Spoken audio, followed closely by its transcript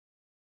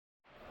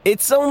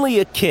It's only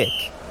a kick,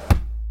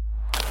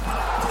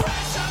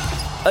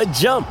 a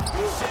jump,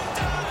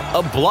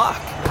 a block.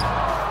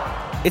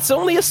 It's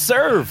only a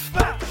serve.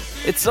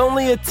 It's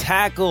only a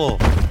tackle,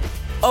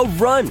 a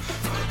run.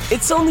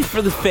 It's only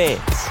for the fans.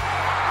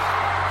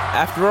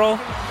 After all,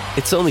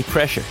 it's only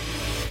pressure.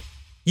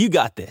 You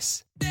got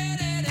this.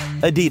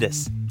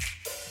 Adidas.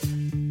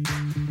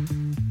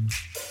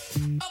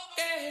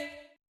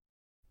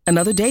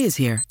 Another day is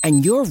here,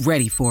 and you're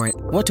ready for it.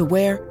 What to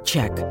wear?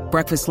 Check.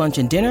 Breakfast, lunch,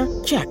 and dinner?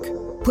 Check.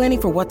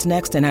 Planning for what's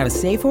next and how to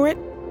save for it?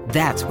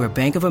 That's where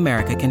Bank of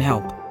America can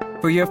help.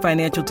 For your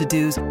financial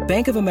to-dos,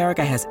 Bank of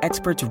America has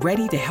experts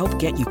ready to help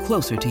get you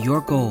closer to your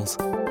goals.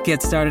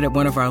 Get started at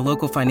one of our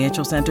local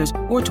financial centers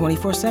or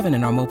 24/7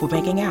 in our mobile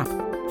banking app.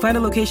 Find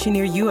a location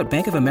near you at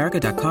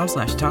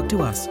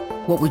bankofamerica.com/talktous.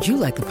 What would you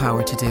like the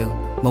power to do?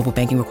 Mobile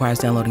banking requires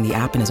downloading the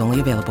app and is only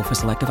available for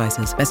select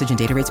devices. Message and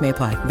data rates may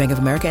apply. Bank of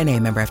America N.A.,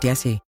 member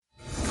FDIC.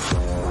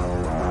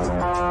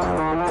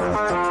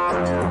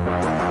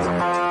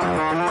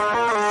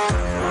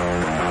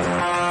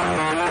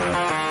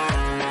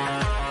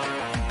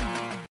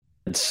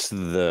 It's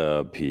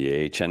the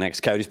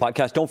PHNX Coyotes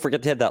podcast. Don't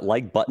forget to hit that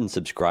like button,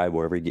 subscribe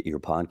wherever you get your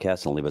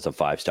podcasts, and leave us a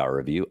 5-star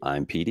review.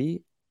 I'm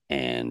PD,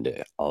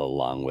 and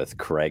along with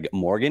Craig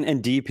Morgan,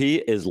 and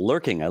DP is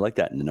lurking. I like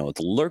that. No,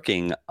 it's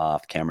lurking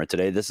off camera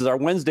today. This is our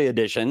Wednesday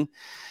edition.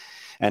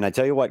 And I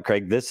tell you what,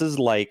 Craig, this is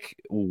like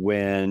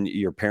when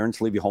your parents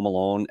leave you home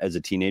alone as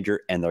a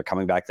teenager and they're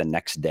coming back the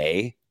next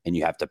day and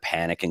you have to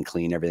panic and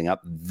clean everything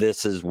up.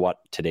 This is what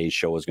today's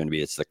show is going to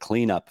be. It's the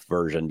cleanup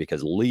version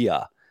because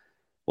Leah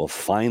will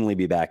finally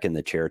be back in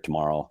the chair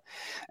tomorrow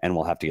and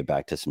we'll have to get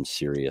back to some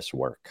serious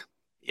work.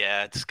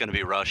 Yeah, it's going to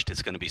be rushed.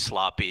 It's going to be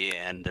sloppy,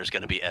 and there's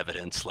going to be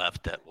evidence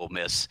left that we'll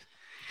miss.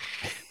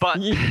 But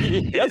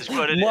it is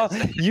what it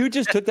is. You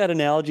just took that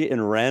analogy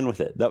and ran with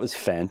it. That was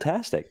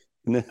fantastic.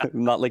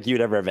 Not like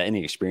you'd ever have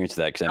any experience with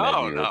that because I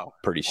know you're a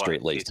pretty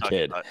straight-laced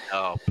kid.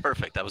 Oh,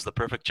 perfect. That was the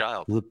perfect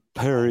child. The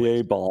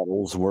Perrier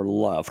bottles were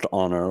left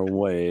on our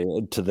way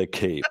to the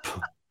Cape.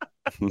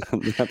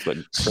 That's what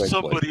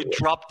somebody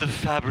dropped the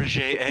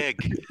Fabergé egg.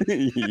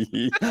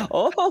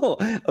 Oh,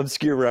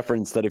 obscure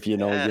reference that if you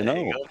know, you know.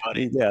 You go,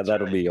 yeah,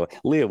 that'll be.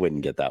 Leah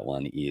wouldn't get that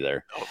one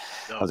either. No.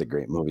 That was a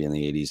great movie in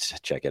the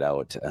 80s. Check it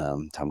out.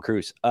 Tom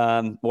Cruise.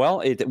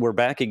 We're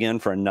back again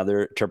for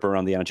another trip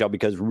around the NHL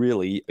because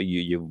really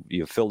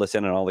you filled us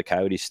in on all the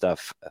Coyote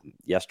stuff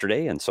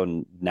yesterday. And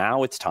so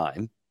now it's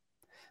time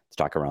to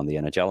talk around the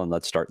NHL, and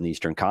let's start in the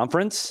Eastern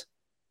Conference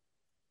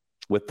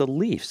with the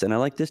Leafs. And I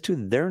like this too.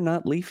 They're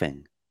not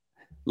leaving.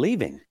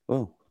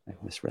 Oh, I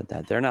misread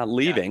that. They're not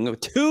leaving. Yeah.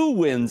 2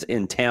 wins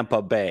in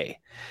Tampa Bay.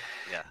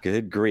 Yeah.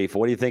 Good grief.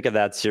 What do you think of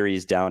that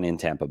series down in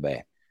Tampa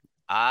Bay?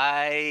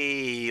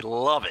 I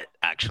love it,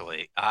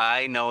 actually.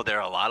 I know there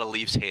are a lot of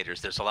Leafs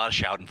haters. There's a lot of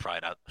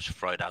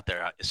schadenfreude out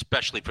there,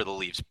 especially for the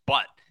Leafs.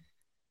 But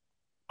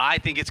I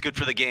think it's good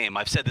for the game.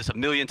 I've said this a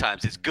million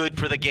times. It's good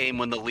for the game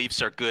when the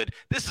Leafs are good.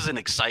 This is an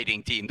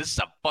exciting team. This is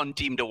a fun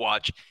team to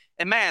watch.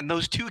 And, man,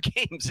 those 2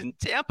 games in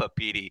Tampa,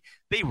 Petey,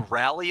 they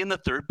rally in the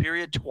third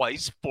period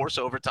twice, force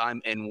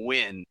overtime, and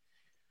win.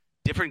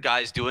 Different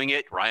guys doing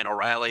it. Ryan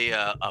O'Reilly,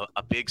 a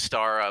big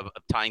star of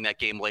tying that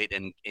game late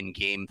in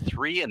Game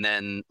 3. And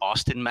then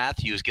Austin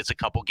Matthews gets a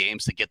couple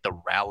games to get the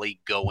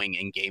rally going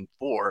in Game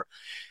 4.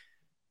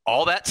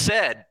 All that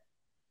said,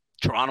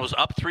 Toronto's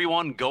up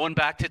 3-1 going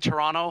back to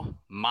Toronto.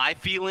 My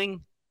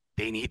feeling,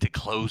 they need to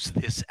close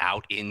this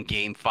out in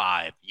Game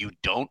 5. You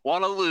don't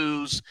want to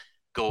lose.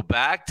 Go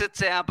back to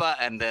Tampa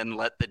and then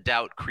let the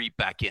doubt creep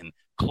back in.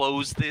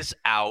 Close this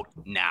out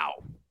now.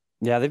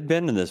 Yeah, they've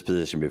been in this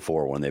position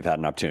before when they've had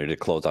an opportunity to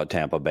close out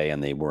Tampa Bay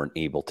and they weren't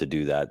able to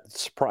do that.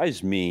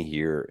 Surprised me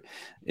here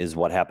is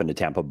what happened to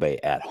Tampa Bay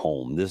at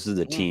home. This is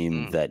a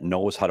team that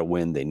knows how to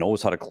win. They know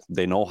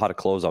how to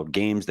close out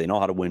games. They know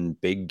how to win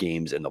big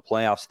games in the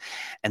playoffs,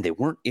 and they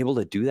weren't able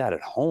to do that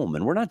at home.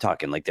 And we're not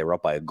talking like they were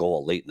up by a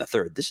goal late in the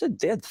third.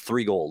 They had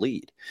 3-goal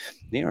lead.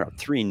 They were up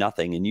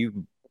 3-0, and you've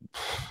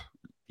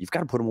got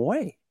to put them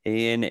away.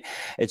 And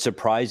it's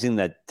surprising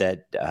that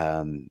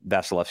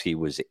Vasilevsky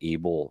was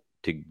able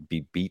to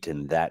be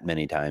beaten that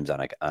many times on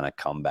a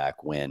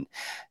comeback win.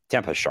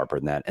 Tampa's sharper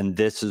than that. And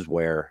this is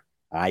where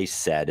I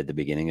said at the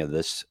beginning of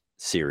this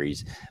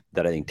series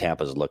that I think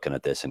Tampa's looking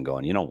at this and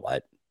going, you know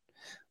what?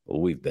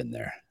 We've been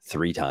there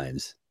 3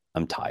 times.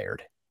 I'm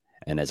tired.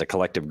 And as a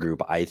collective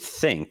group, I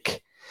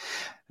think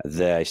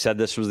I said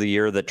this was the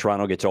year that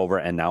Toronto gets over,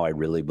 and now I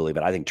really believe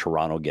it. I think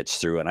Toronto gets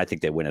through, and I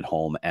think they win at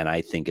home, and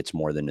I think it's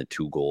more than a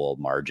 2-goal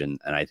margin,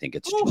 and I think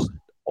it's just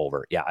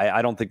over. Yeah,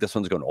 I don't think this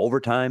one's going to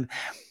overtime.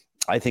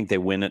 I think they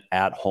win it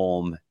at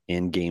home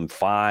in Game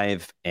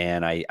 5,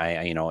 and I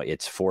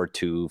it's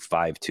 4-2,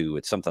 5-2.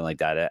 It's something like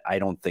that. I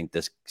don't think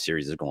this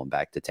series is going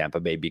back to Tampa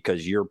Bay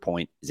because your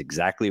point is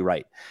exactly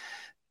right.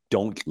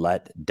 Don't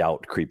let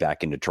doubt creep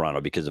back into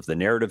Toronto, because if the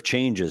narrative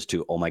changes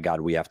to, oh my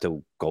God, we have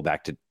to go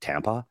back to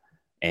Tampa,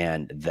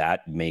 and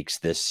that makes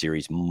this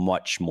series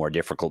much more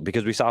difficult,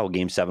 because we saw how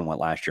Game 7 went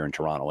last year in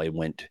Toronto. It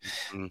went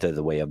to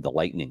the way of the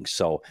Lightning.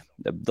 So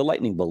the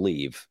Lightning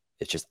believe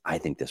It's just, I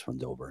think this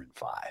one's over in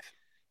 5.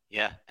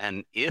 Yeah,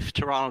 and if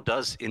Toronto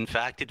does in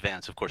fact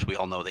advance, of course, we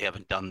all know they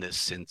haven't done this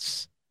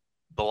since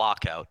the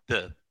lockout,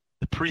 the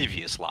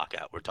previous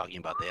lockout. We're talking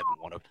about they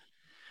haven't won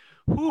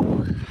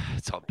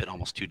it's been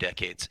almost 2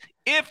 decades.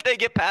 If they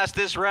get past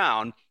this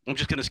round, I'm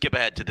just going to skip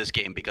ahead to this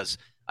game because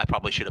I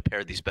probably should have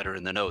paired these better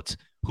in the notes.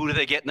 Who do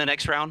they get in the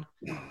next round?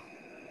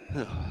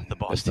 The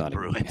Boston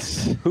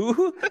Bruins.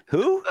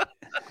 Who?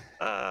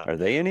 Are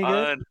they any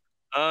good?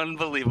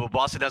 Unbelievable.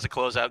 Boston has a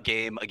closeout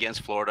game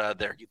against Florida.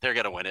 They're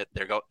going to win it.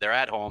 They're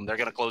at home. They're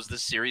going to close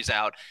this series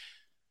out.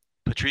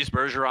 Patrice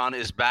Bergeron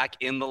is back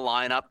in the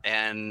lineup,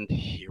 and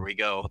here we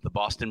go. The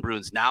Boston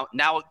Bruins. Now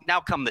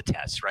come the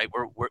tests, right?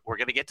 We're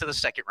going to get to the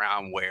second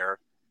round where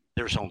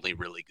there's only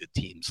really good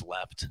teams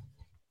left.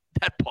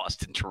 That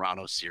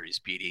Boston-Toronto series,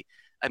 Petey.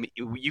 I mean,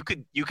 you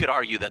could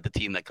argue that the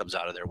team that comes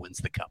out of there wins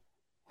the cup.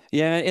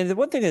 Yeah, and the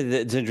one thing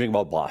that's interesting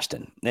about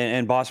Boston,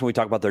 and Boston, we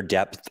talk about their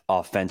depth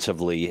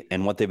offensively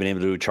and what they've been able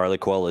to do. Charlie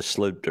Coyle has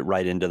slipped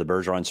right into the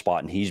Bergeron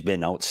spot, and he's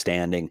been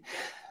outstanding.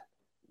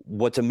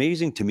 What's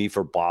amazing to me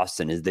for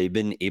Boston is they've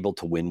been able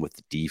to win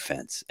with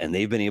defense, and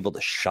they've been able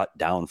to shut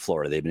down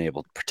Florida. They've been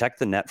able to protect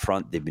the net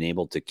front. They've been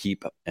able to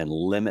keep and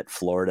limit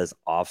Florida's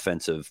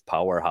offensive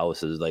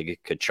powerhouses like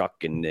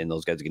Kachuk and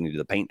those guys getting into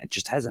the paint. It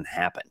just hasn't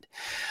happened.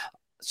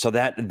 So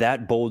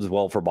that bodes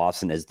well for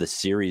Boston as the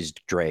series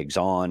drags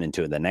on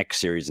into the next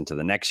series,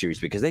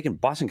 because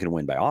Boston can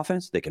win by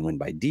offense, they can win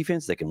by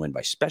defense, they can win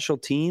by special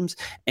teams,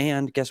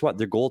 and guess what?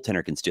 Their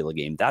goaltender can steal a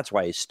game. That's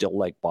why I still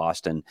like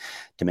Boston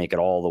to make it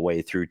all the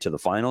way through to the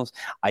finals.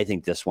 I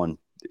think this one,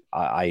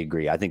 I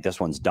agree. I think this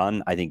one's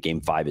done. I think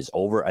Game 5 is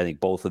over. I think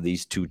both of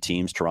these two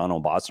teams, Toronto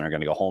and Boston, are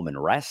going to go home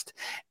and rest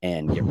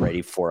and get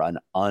ready for an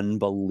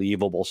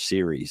unbelievable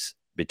series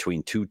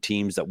between two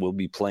teams that will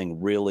be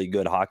playing really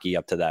good hockey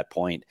up to that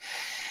point.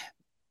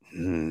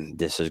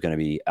 This is going to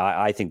be,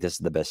 I think this is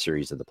the best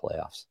series of the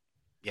playoffs.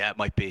 Yeah, it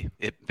might be.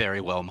 It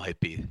very well might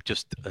be.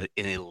 Just an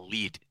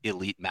elite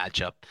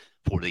matchup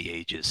for the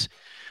ages.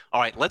 All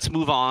right, let's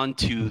move on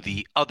to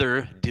the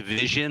other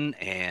division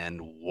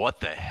and what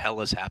the hell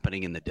is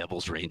happening in the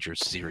Devils-Rangers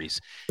series.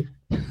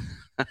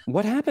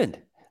 What happened?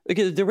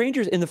 Because the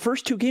Rangers in the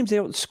first 2 games, they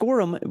outscore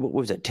them. What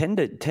was it,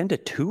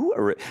 10-2?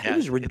 Or it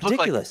was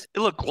ridiculous. It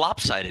looked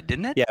lopsided,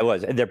 didn't it? Yeah, it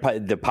was. And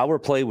the power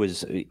play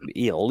was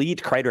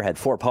elite. Kreider had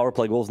 4 power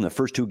play goals in the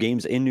first 2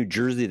 games in New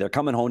Jersey. They're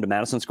coming home to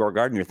Madison Square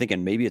Garden. You're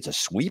thinking maybe it's a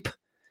sweep,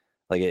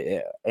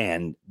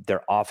 and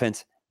their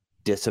offense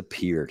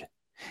disappeared.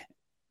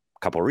 A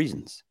couple of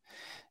reasons.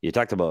 You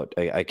talked about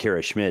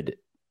Akira Schmid.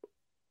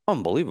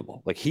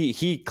 Unbelievable. Like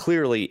he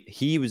clearly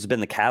has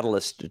been the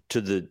catalyst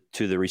to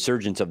the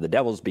resurgence of the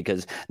Devils,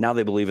 because now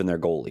they believe in their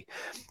goalie.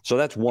 So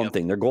that's one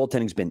thing. Their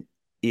goaltending's been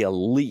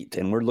elite,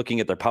 and we're looking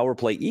at their power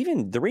play.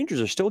 Even the Rangers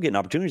are still getting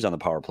opportunities on the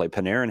power play.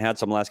 Panarin had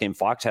some last game.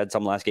 Fox had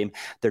some last game.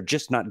 They're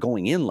just not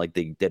going in like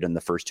they did in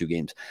the first 2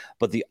 games.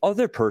 But the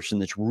other person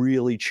that's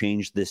really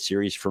changed this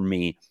series for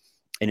me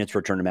in its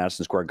return to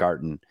Madison Square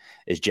Garden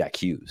is Jack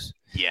Hughes.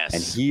 Yes.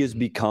 And he has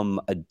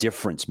become a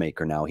difference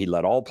maker now. He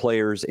led all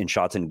players in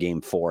shots in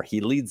Game 4. He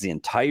leads the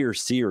entire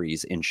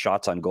series in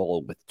shots on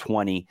goal with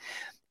 20.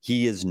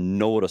 He is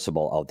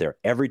noticeable out there.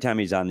 Every time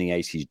he's on the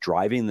ice, he's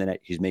driving the net.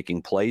 He's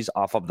making plays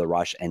off of the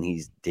rush, and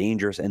he's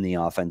dangerous in the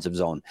offensive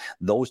zone.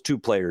 Those 2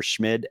 players,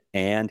 Schmid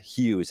and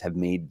Hughes, have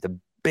made the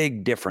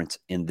big difference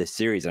in this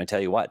series. And I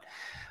tell you what,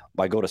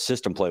 I go to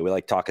system play. We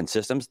like talking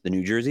systems. The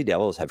New Jersey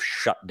Devils have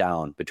shut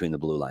down between the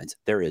blue lines.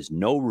 There is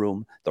no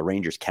room. The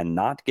Rangers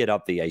cannot get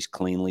up the ice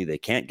cleanly. They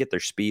can't get their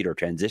speed or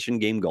transition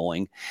game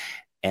going.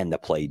 And the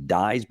play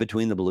dies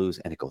between the Blues,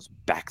 and it goes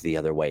back the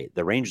other way.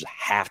 The Rangers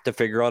have to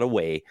figure out a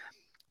way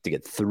to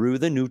get through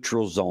the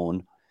neutral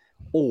zone,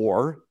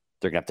 or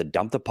they're going to have to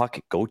dump the puck,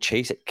 go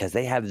chase it, because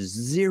they have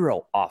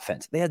 0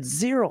 offense. They had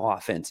 0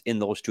 offense in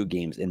those 2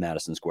 games in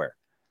Madison Square.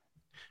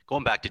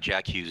 Going back to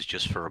Jack Hughes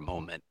just for a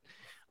moment.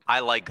 I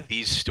like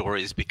these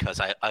stories because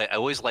I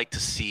always like to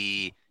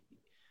see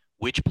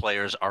which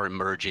players are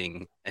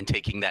emerging and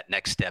taking that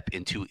next step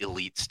into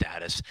elite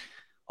status.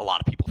 A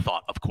lot of people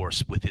thought, of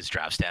course, with his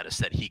draft status,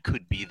 that he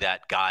could be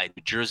that guy.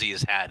 New Jersey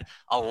has had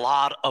a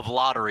lot of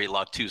lottery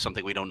luck, too,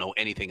 something we don't know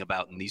anything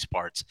about in these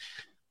parts.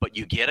 But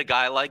you get a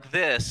guy like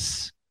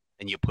this,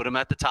 and you put him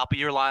at the top of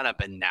your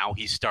lineup, and now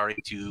he's starting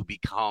to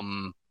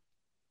become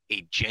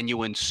a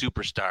genuine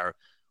superstar.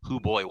 Who,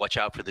 boy, watch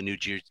out for the New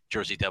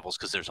Jersey Devils,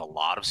 because there's a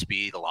lot of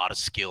speed, a lot of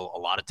skill, a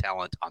lot of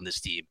talent on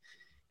this team.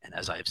 And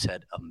as I've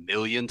said a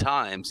million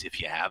times, if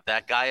you have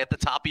that guy at the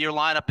top of your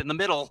lineup in the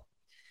middle,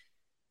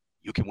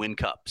 you can win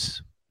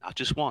cups. Not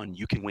just one,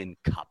 you can win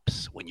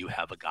cups when you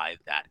have a guy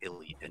that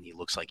elite, and he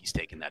looks like he's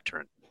taking that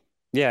turn.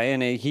 Yeah,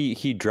 and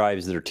he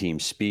drives their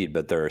team's speed,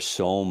 but there are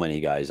so many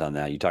guys on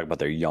that. You talk about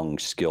their young,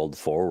 skilled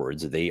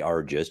forwards. They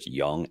are just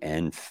young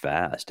and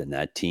fast, and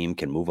that team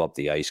can move up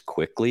the ice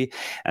quickly.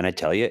 And I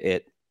tell you,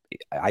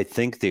 I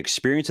think the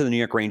experience of the New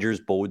York Rangers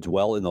bodes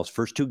well in those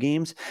first 2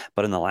 games,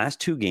 but in the last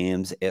 2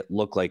 games, it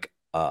looked like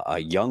a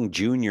young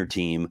junior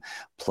team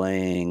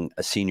playing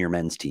a senior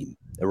men's team.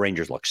 The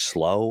Rangers looked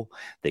slow.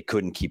 They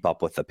couldn't keep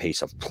up with the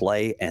pace of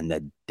play, and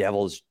the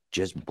Devils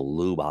just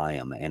blew by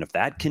them. And if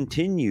that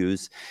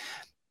continues,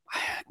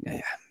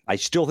 I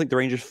still think the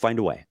Rangers find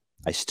a way.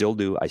 I still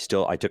do. I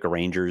took a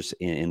Rangers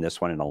in this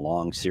one in a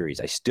long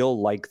series. I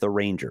still like the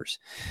Rangers.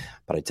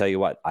 But I tell you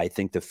what, I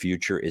think the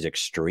future is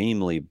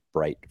extremely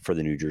bright for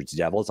the New Jersey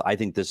Devils. I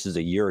think this is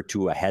a year or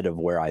two ahead of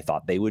where I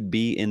thought they would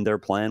be in their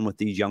plan with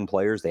these young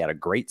players. They had a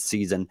great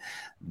season.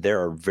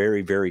 There are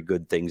very, very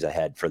good things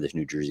ahead for this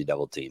New Jersey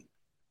Devil team.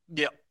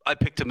 Yeah, I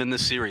picked him in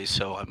this series,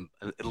 so I'm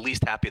at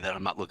least happy that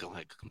I'm not looking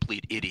like a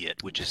complete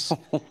idiot, which is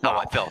how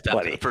I felt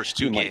after the first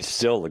two games. You might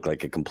still look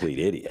like a complete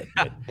idiot.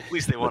 At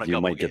least they won a couple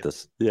You might get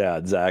this. Yeah,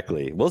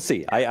 exactly. We'll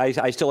see.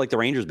 I still like the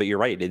Rangers, but you're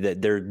right.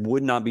 There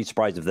would not be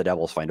surprised if the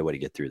Devils find a way to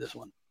get through this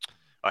one.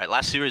 All right,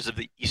 last series of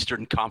the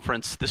Eastern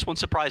Conference. This one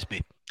surprised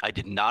me. I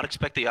did not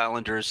expect the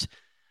Islanders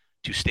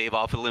to stave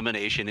off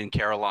elimination in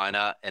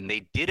Carolina, and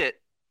they did it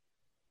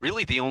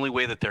really the only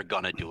way that they're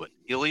going to do it.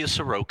 Ilya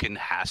Sorokin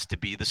has to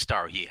be the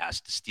star. He has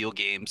to steal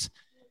games.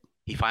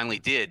 He finally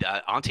did.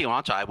 Antti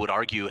Raanta, I would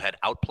argue, had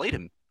outplayed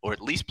him, or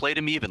at least played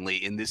him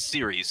evenly in this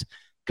series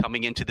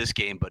coming into this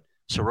game. But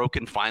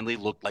Sorokin finally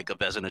looked like a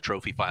Vezina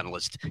Trophy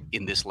finalist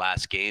in this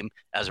last game.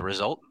 As a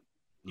result,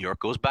 New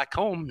York goes back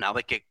home. Now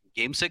they get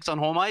Game 6 on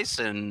home ice,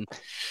 and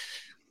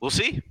we'll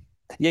see.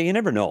 Yeah, you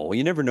never know.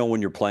 You never know when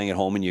you're playing at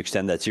home and you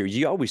extend that series.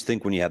 You always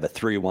think when you have a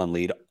 3-1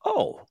 lead,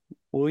 oh,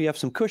 well, you have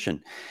some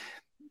cushion.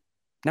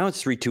 Now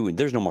it's 3-2, and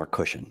there's no more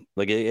cushion.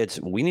 Like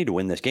we need to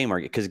win this game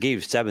because Game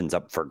 7's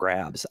up for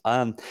grabs.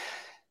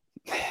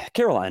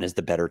 Carolina is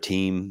the better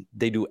team.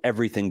 They do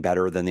everything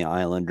better than the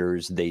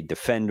Islanders. They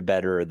defend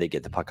better. They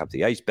get the puck up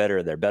the ice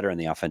better. They're better in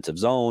the offensive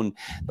zone.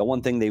 The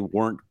one thing they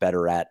weren't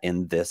better at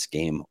in this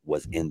game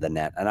was in the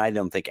net. And I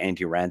don't think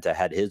Antti Raanta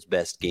had his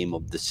best game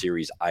of the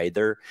series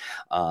either.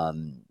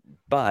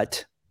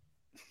 But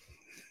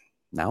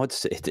now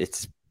it's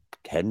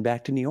heading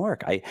back to New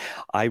York.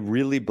 I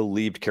really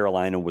believed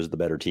Carolina was the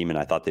better team, and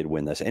I thought they'd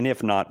win this. And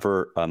if not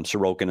for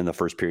Sorokin in the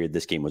first period,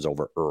 this game was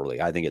over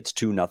early. I think it's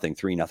 2-0,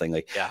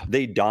 3-0.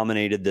 They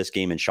dominated this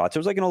game in shots. It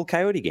was like an old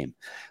Coyote game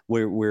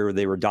where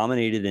they were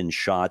dominated in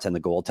shots, and the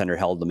goaltender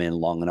held them in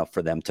long enough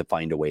for them to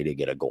find a way to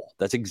get a goal.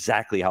 That's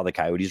exactly how the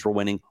Coyotes were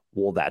winning.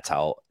 Well, that's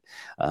how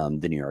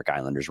the New York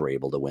Islanders were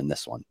able to win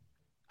this one.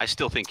 I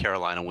still think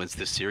Carolina wins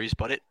this series,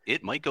 but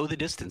it might go the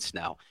distance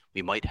now.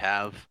 We might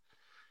have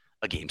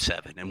a Game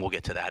 7, and we'll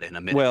get to that in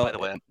a minute. Well, by the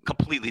way, I'm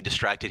completely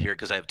distracted here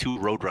because I have two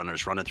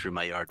Roadrunners running through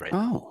my yard right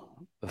now.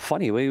 Oh,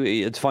 funny.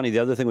 It's funny. The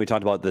other thing we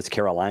talked about this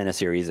Carolina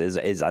series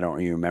is I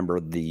don't even remember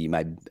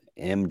my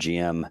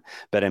BetMGM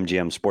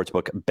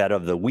Sportsbook bet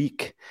of the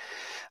week.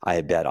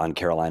 I bet on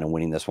Carolina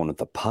winning this one with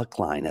the puck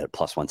line at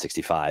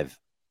 +165.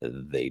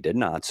 They did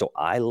not, so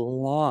I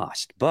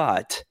lost.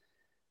 But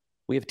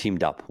we have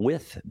teamed up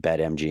with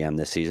BetMGM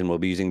this season. We'll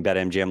be using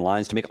BetMGM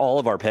lines to make all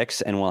of our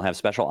picks, and we'll have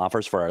special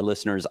offers for our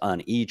listeners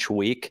on each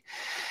week.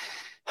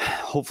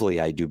 Hopefully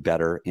I do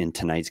better in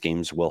tonight's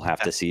games. We'll have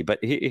to see. But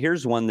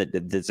here's one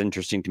that's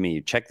interesting to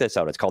me. Check this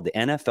out. It's called the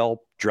NFL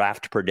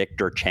Draft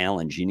Predictor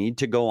Challenge. You need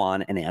to go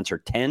on and answer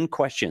 10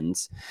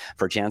 questions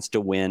for a chance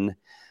to win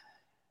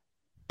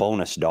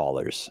bonus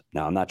dollars.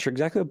 Now, I'm not sure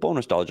exactly what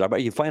bonus dollars are,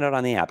 but you find out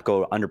on the app.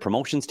 Go under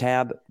Promotions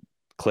tab,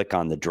 click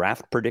on the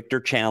Draft Predictor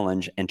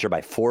Challenge, enter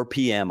by 4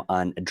 p.m.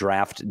 on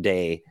draft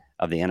day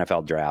of the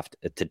NFL draft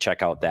to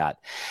check out that.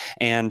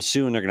 And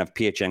soon they're going to have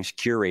PHNX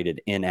curated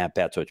in-app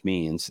bets, which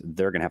means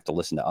they're going to have to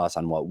listen to us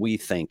on what we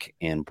think.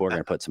 And we're going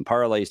to put some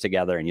parlays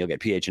together, and you'll get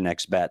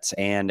PHNX bets.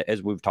 And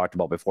as we've talked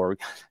about before,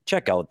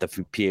 check out the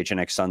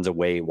PHNX Suns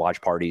Away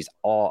watch parties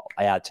all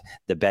at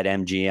the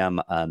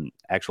BetMGM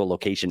actual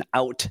location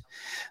out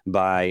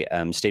by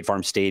State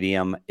Farm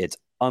Stadium. It's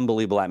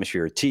unbelievable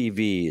atmosphere,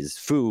 TVs,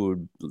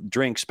 food,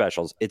 drink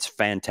specials. It's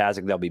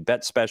fantastic. There'll be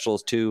bet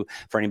specials too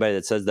for anybody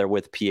that says they're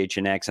with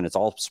PHNX, and it's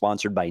all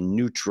sponsored by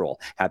Neutral.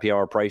 Happy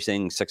hour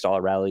pricing,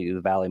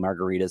 $6 Valley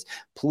margaritas.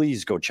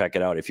 Please go check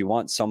it out. If you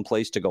want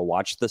someplace to go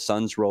watch the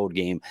Suns road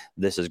game,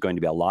 this is going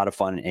to be a lot of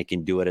fun, and you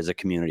can do it as a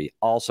community.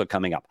 Also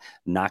coming up,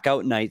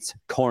 Knockout Nights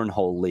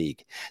Cornhole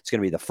League. It's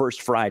going to be the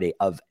first Friday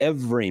of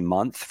every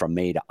month from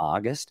May to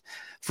August.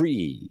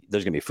 Free.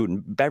 There's going to be food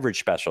and beverage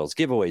specials,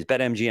 giveaways,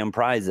 BetMGM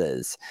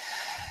prizes.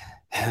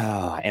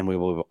 And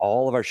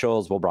all of our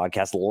shows will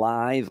broadcast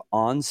live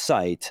on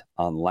site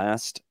on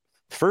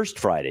first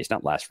Fridays,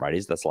 not last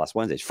Fridays. That's last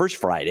Wednesdays. First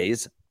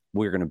Fridays,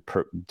 we're going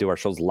to do our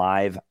shows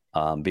live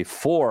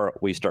before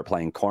we start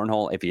playing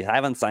cornhole. If you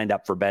haven't signed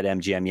up for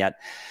BetMGM yet,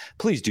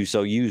 please do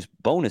so. Use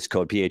bonus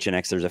code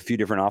PHNX. There's a few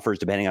different offers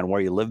depending on where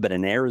you live, but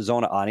in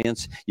Arizona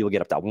audience, you'll get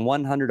up to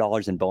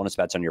 $100 in bonus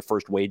bets on your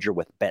first wager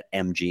with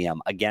BetMGM.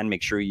 Again,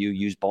 make sure you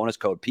use bonus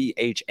code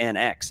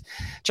PHNX.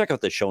 Check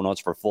out the show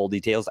notes for full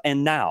details.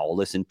 And now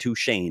listen to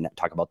Shane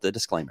talk about the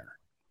disclaimer.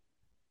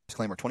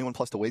 Disclaimer, 21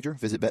 plus to wager.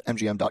 Visit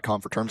BetMGM.com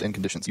for terms and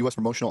conditions. U.S.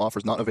 promotional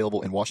offers not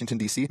available in Washington,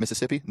 D.C.,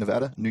 Mississippi,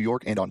 Nevada, New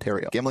York, and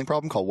Ontario. Gambling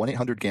problem? Call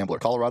 1-800-GAMBLER.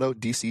 Colorado,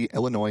 D.C.,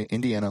 Illinois,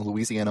 Indiana,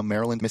 Louisiana,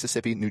 Maryland,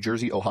 Mississippi, New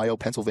Jersey, Ohio,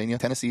 Pennsylvania,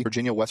 Tennessee,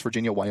 Virginia, West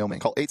Virginia, Wyoming.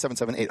 Call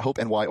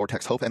 877-8-HOPE-NY or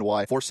text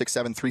HOPE-NY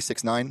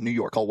 467-369. New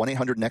York. Call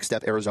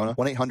 1-800-NEXT-STEP, Arizona.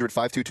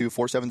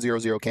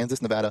 1-800-522-4700,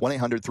 Kansas, Nevada.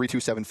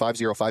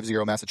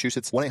 1-800-327-5050,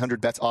 Massachusetts.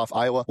 1-800-BETS-OFF,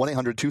 Iowa.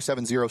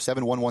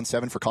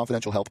 1-800-270-7117 for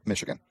confidential help,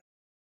 Michigan.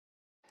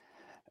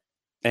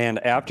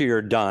 And after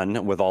you're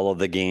done with all of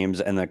the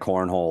games and the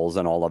cornholes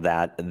and all of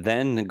that,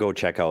 then go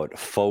check out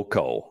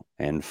FOCO.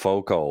 And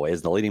FOCO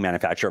is the leading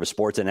manufacturer of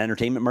sports and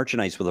entertainment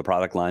merchandise with a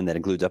product line that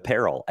includes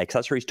apparel,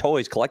 accessories,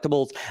 toys,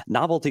 collectibles,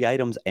 novelty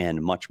items, and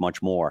much,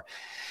 much more.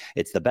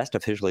 It's the best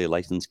officially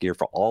licensed gear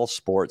for all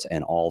sports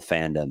and all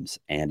fandoms.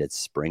 And it's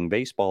spring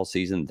baseball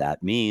season.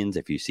 That means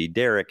if you see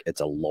Derek,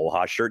 it's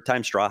aloha shirt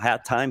time, straw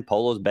hat time,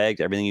 polos,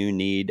 bags, everything you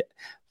need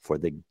for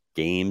the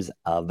games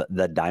of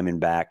the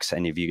Diamondbacks.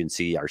 And if you can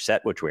see our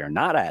set, which we are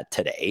not at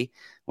today,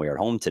 we are at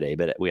home today,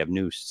 but we have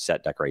new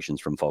set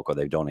decorations from FOCO.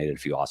 They've donated a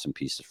few awesome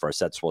pieces for our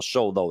sets. We'll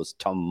show those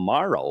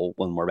tomorrow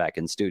when we're back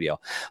in studio.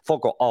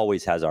 FOCO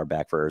always has our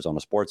back for Arizona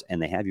sports, and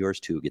they have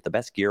yours too. Get the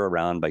best gear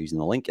around by using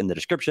the link in the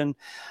description.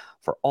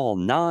 For all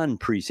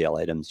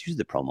non-presale items, use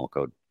the promo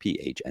code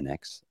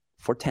PHNX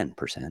for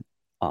 10%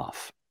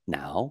 off.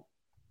 Now,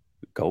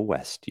 go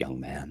west, young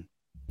man.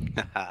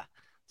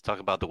 Talk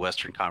about the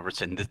Western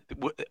Conference, and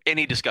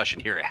any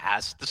discussion here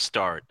has to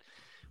start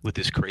with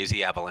this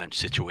crazy Avalanche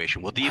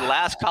situation. Will the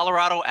last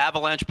Colorado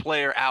Avalanche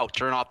player out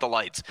turn off the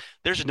lights?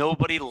 There's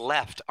nobody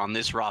left on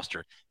this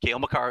roster. Cale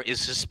Makar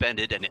is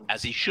suspended, and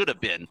as he should have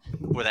been,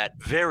 for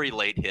that very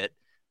late hit.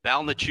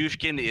 Val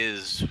Nichushkin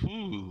is,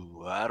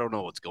 I don't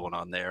know what's going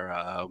on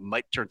there.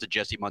 Might turn to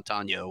Jesse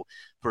Montano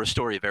for a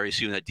story very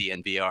soon at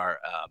DNVR.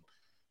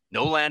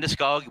 No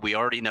Landeskog, we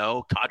already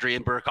know. Kadri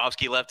and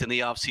Burakovsky left in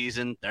the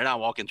offseason. They're not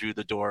walking through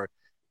the door.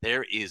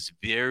 There is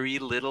very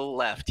little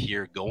left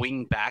here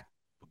going back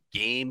to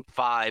Game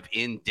 5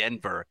 in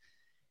Denver.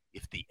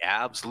 If the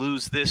Avs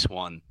lose this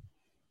one,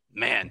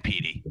 man,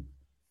 Petey,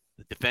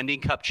 the defending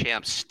Cup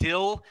champs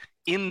still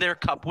in their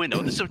Cup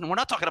window. We're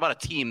not talking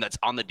about a team that's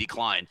on the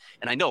decline.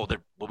 And I know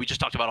we just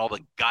talked about all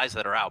the guys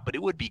that are out, but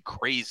it would be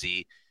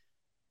crazy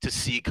to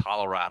see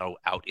Colorado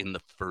out in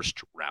the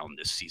first round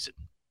this season.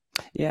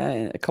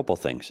 Yeah, a couple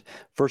of things.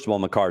 First of all,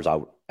 Makar's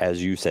out.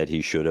 As you said,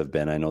 he should have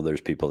been. I know there's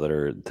people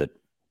that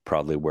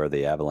probably wear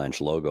the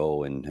Avalanche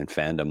logo and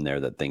fandom there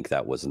that think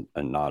that was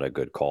not a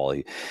good call.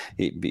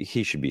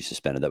 He should be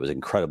suspended. That was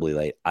incredibly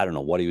late. I don't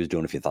know what he was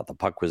doing if he thought the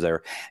puck was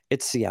there.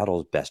 It's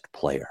Seattle's best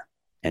player,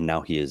 and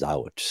now he is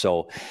out.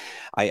 So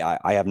I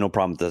have no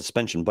problem with the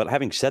suspension. But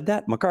having said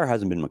that, Makar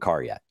hasn't been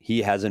Makar yet.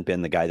 He hasn't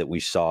been the guy that we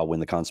saw win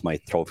the Conn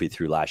Smythe Trophy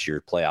through last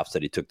year's playoffs,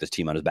 that he took this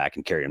team on his back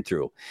and carried him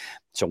through.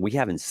 So we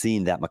haven't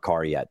seen that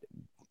Makar yet.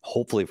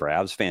 Hopefully for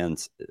Avs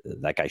fans,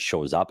 that guy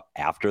shows up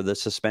after the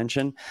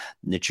suspension.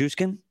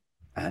 Nichushkin,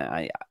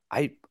 like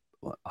I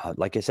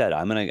said,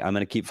 I'm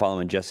gonna keep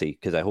following Jesse,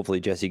 because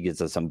hopefully Jesse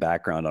gives us some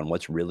background on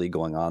what's really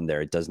going on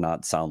there. It does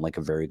not sound like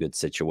a very good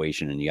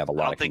situation, and you have a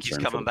lot of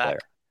concern for the player.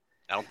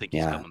 I don't think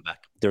he's coming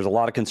back. There's a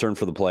lot of concern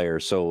for the player,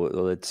 so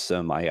let's.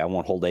 I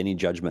won't hold any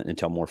judgment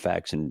until more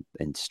facts and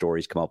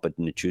stories come out. But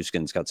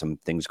Nichushkin's got some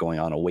things going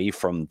on away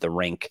from the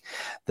rink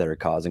that are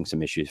causing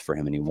some issues for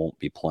him, and he won't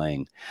be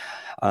playing.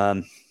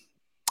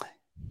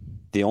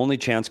 The only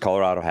chance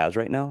Colorado has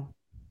right now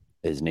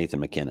is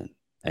Nathan MacKinnon,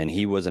 and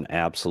he was an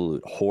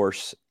absolute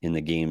horse in the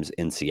games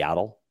in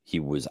Seattle. He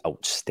was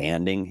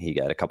outstanding. He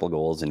got a couple of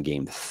goals in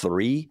Game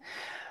 3.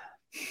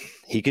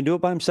 He can do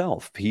it by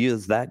himself. He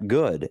is that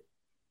good.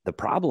 The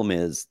problem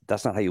is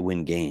that's not how you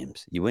win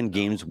games. You win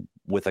games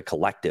with a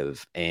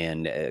collective,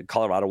 and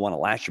Colorado won it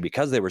last year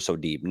because they were so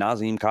deep.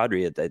 Nazem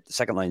Kadri at the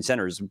second line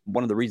center is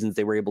one of the reasons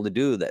they were able to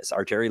do this.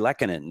 Arturi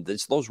Lehkonen,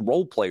 it's those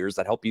role players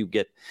that help you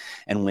get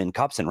and win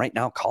cups. And right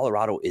now,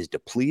 Colorado is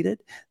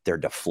depleted. They're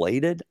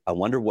deflated. I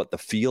wonder what the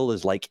feel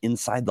is like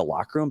inside the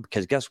locker room,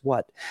 because guess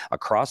what?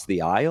 Across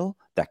the aisle,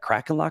 that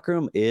Kraken locker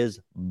room is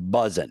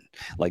buzzing.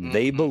 Like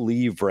they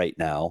believe right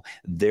now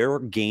their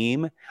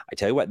game. I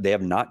tell you what, they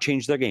have not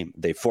changed their game.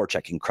 They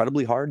forecheck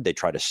incredibly hard. They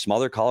try to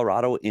smother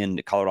Colorado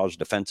in Colorado's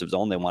defensive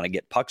zone. They want to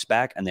get pucks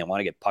back, and they want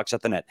to get pucks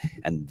at the net.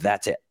 And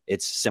that's it.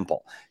 It's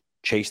simple.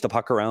 Chase the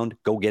puck around,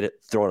 go get it,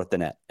 throw it at the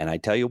net. And I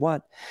tell you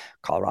what,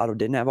 Colorado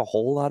didn't have a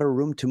whole lot of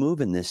room to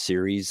move in this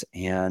series.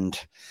 And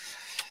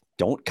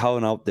don't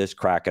count out this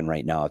Kraken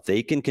right now. If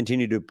they can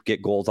continue to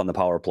get goals on the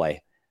power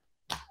play,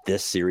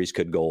 this series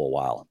could go a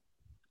while.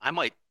 I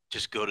might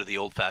just go to the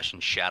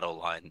old-fashioned shadow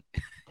line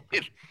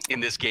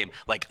in this game.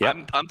 Like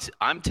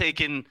I'm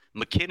taking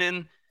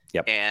MacKinnon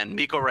and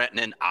Mikko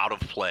Rantanen out of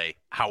play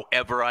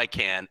however I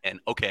can. And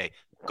okay,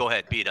 go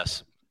ahead, beat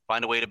us.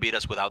 Find a way to beat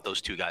us without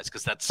those two guys,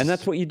 because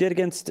that's what you did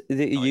against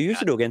you used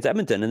to do against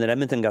Edmonton, and then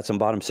Edmonton got some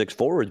bottom six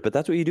forwards. But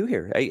that's what you do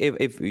here.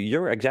 If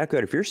you're exactly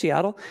right, if you're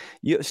Seattle,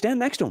 you stand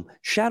next to them,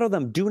 shadow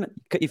them.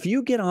 If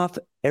you get off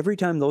every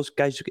time those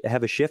guys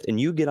have a shift and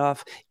you get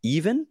off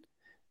even,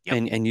 Yep.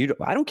 And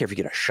I don't care if you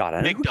get a shot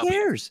at it. Who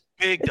cares?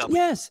 Big W.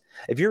 Yes.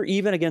 If you're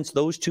even against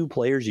those two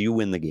players, you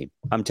win the game.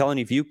 I'm telling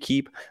you, if you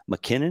keep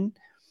McKinnon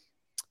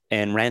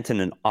and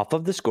Rantanen off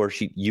of the score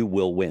sheet, you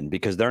will win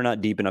because they're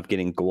not deep enough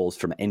getting goals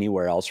from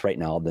anywhere else right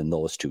now than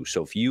those two.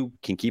 So if you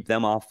can keep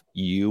them off,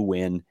 you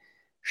win.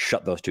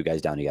 Shut those two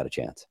guys down. You got a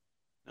chance.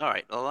 All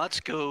right, well, let's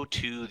go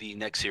to the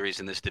next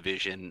series in this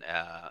division,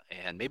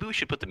 and maybe we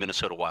should put the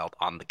Minnesota Wild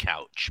on the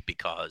couch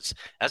because,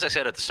 as I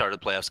said at the start of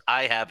the playoffs,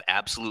 I have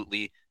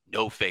absolutely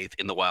no faith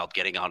in the Wild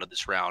getting out of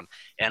this round.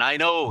 And I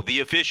know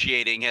the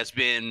officiating has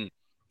been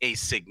a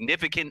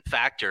significant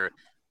factor,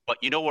 but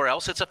you know where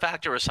else it's a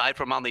factor aside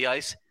from on the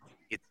ice?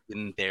 It's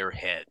in their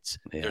heads.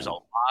 Yeah. There's a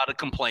lot of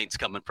complaints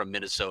coming from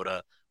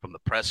Minnesota, from the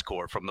press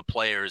corps, from the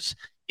players.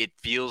 It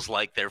feels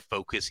like their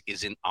focus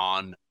isn't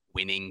on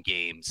winning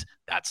games.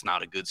 That's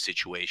not a good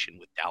situation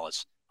with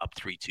Dallas up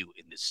 3-2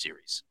 in this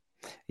series.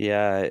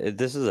 Yeah,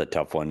 this is a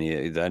tough one.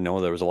 I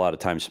know there was a lot of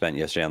time spent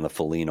yesterday on the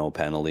Foligno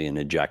penalty and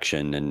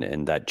ejection,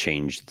 and that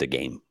changed the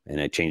game. And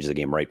it changed the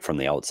game right from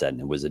the outset, and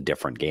it was a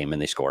different game,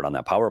 and they scored on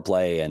that power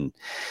play, and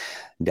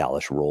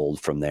Dallas rolled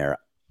from there.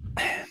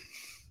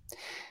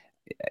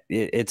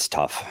 It's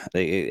tough.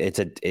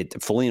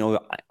 Foligno,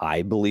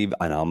 I believe,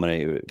 and I'm going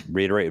to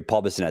reiterate what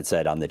Paul Bissonnette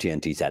said on the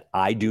TNT set.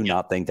 I do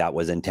not think that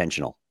was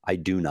intentional. I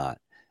do not.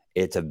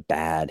 It's a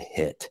bad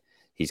hit.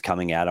 He's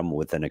coming at him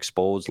with an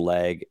exposed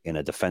leg in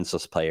a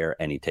defenseless player,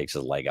 and he takes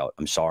his leg out.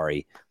 I'm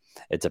sorry.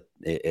 It's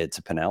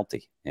a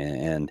penalty.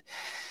 And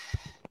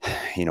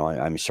you know,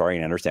 I'm sorry,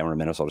 and I understand where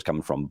Minnesota's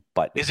coming from,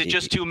 but is it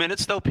just 2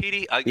 minutes though,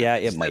 Petey? Yeah,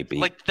 it might be.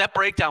 Like that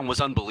breakdown was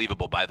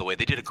unbelievable, by the way.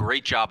 They did a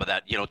great job of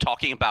that, you know,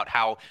 talking about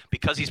how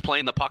because he's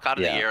playing the puck out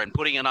of the air and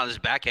putting it on his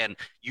backhand,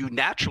 you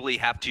naturally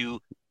have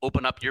to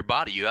open up your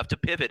body. You have to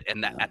pivot,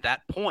 and at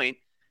that point,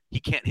 he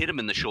can't hit him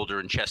in the shoulder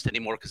and chest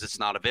anymore because it's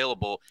not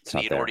available.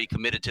 He'd already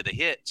committed to the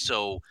hit.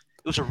 So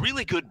it was a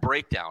really good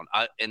breakdown.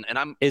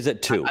 Is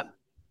it 2?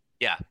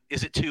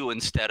 Is it 2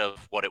 instead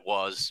of what it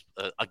was,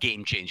 a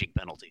game-changing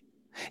penalty?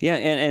 Yeah,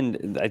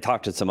 and I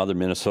talked to some other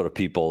Minnesota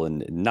people,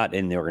 and not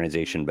in the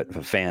organization, but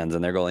fans,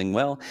 and they're going,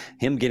 well,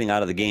 him getting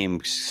out of the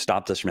game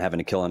stopped us from having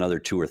to kill another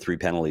 2 or 3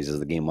 penalties as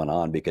the game went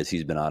on because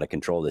he's been out of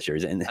control this year.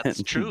 And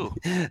that's true.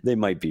 They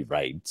might be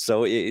right.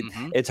 So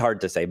it's hard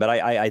to say. But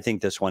I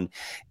think this one,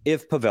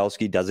 if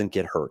Pavelski doesn't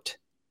get hurt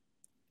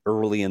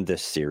early in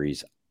this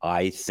series,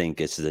 I think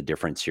this is a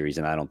different series,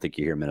 and I don't think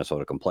you hear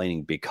Minnesota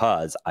complaining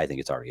because I think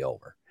it's already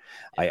over.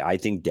 I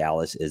think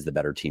Dallas is the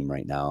better team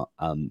right now.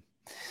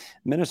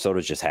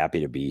 Minnesota's just happy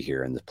to be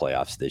here in the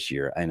playoffs this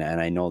year. And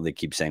I know they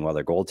keep saying, well,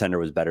 their goaltender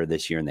was better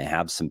this year and they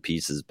have some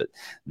pieces, but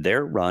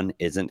their run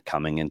isn't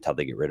coming until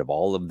they get rid of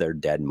all of their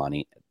dead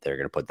money. They're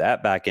going to put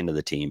that back into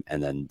the team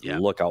and then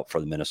look out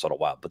for the Minnesota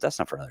Wild. But that's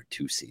not for another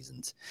 2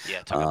 seasons.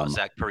 Yeah, talking about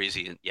Zach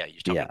Parise. And, you're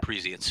talking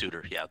Parise and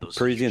Suter. Yeah, those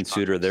Parise and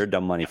Suter, their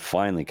dumb money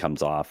finally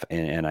comes off.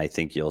 And I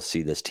think you'll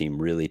see this team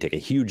really take a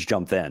huge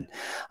jump then.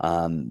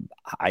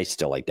 I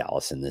still like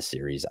Dallas in this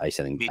series. I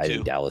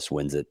think Dallas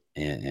wins it.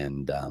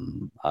 And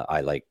I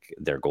like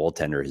their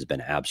goaltender has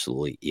been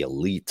absolutely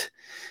elite.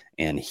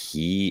 And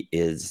he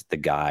is the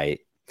guy.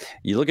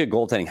 You look at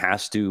goaltending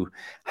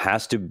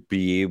has to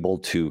be able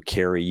to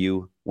carry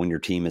you when your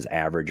team is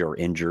average or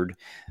injured.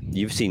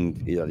 You've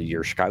seen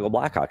your Chicago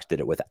Blackhawks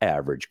did it with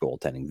average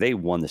goaltending. They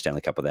won the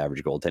Stanley Cup with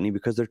average goaltending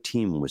because their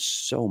team was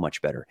so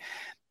much better.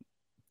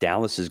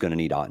 Dallas is going to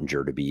need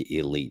Ottinger to be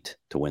elite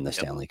to win the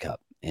Stanley Cup.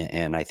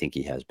 And I think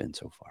he has been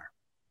so far.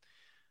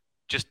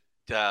 Just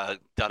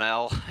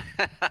Donnell.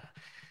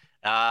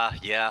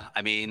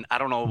 I mean, I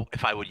don't know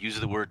if I would use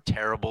the word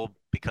terrible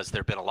because there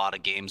have been a lot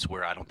of games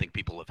where I don't think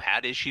people have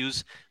had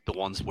issues. The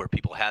ones where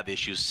people have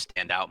issues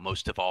stand out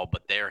most of all,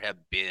 but there have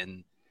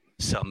been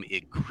some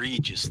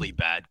egregiously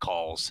bad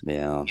calls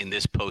in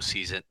this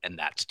postseason, and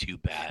that's too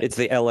bad. It's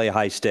the LA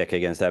high stick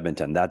against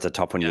Edmonton. That's a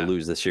tough one. You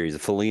lose the series. The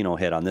Foligno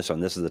hit on this one.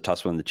 This is the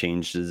tough one that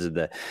changes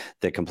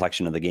the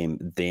complexion of the game.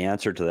 The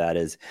answer to that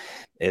is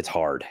it's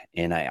hard.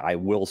 And I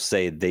will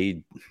say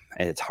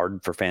it's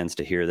hard for fans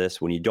to hear this.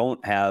 When you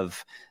don't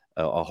have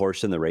a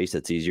horse in the race,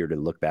 it's easier to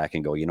look back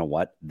and go, you know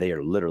what? They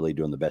are literally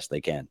doing the best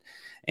they can.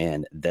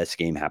 And this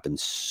game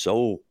happens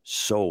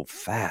so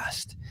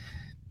fast.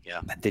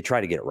 Yeah, they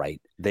try to get it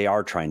right. They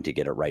are trying to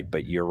get it right,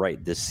 but you're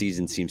right. This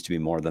season seems to be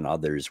more than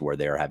others where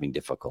they are having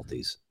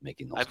difficulties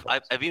making those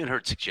calls. I've even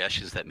heard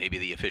suggestions that maybe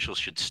the officials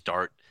should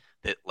start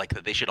that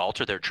they should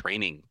alter their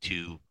training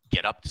to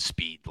get up to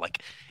speed.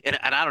 And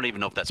I don't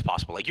even know if that's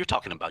possible. Like you're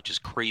talking about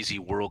just crazy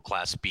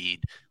world-class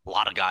speed. A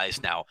lot of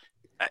guys now.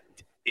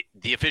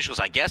 The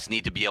officials, I guess,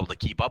 need to be able to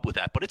keep up with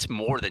that, but it's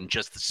more than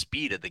just the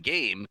speed of the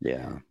game.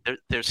 Yeah,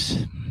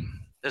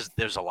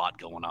 There's a lot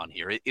going on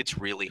here. It's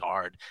really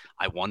hard.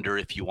 I wonder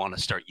if you want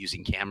to start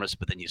using cameras,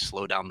 but then you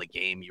slow down the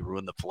game, you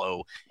ruin the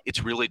flow.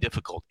 It's really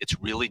difficult. It's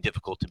really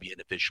difficult to be an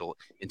official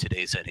in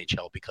today's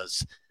NHL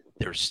because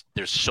there's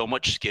so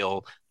much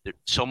skill.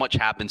 So much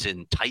happens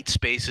in tight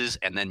spaces,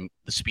 and then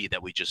the speed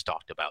that we just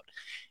talked about.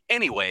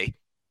 Anyway,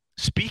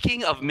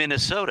 speaking of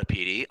Minnesota,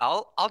 Petey,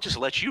 I'll just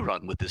let you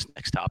run with this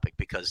next topic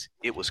because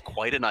it was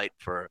quite a night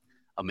for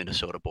a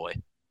Minnesota boy.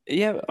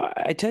 Yeah,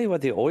 I tell you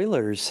what, the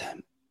Oilers,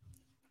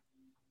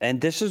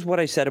 and this is what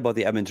I said about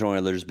the Edmonton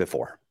Oilers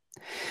before.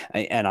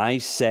 And I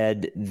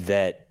said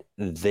that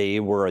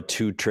they were a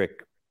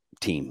two-trick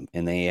team,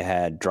 and they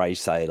had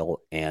Draisaitl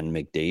and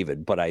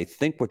McDavid. But I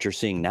think what you're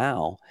seeing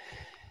now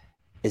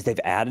is they've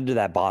added to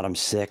that bottom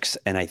six.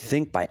 And I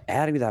think by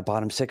adding to that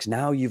bottom six,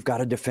 now you've got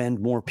to defend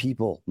more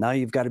people. Now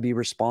you've got to be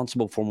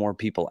responsible for more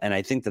people. And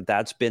I think that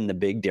that's been the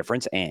big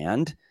difference.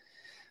 And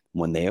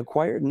when they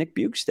acquired Nick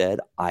Bjugstad,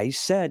 I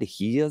said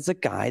he is a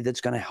guy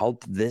that's going to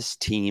help this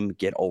team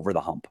get over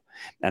the hump.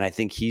 And I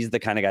think he's the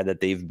kind of guy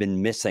that they've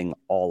been missing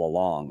all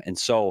along. And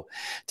so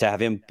to have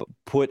him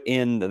put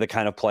in the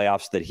kind of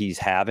playoffs that he's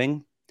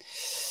having,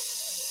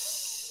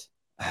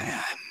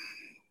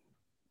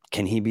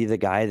 can he be the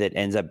guy that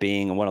ends up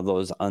being one of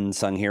those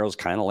unsung heroes,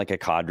 kind of like a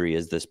Kadri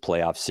as this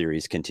playoff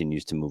series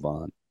continues to move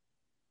on?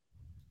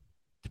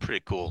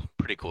 Pretty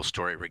cool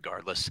story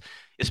regardless,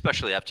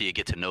 especially after you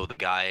get to know the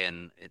guy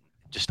and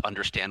just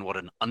understand what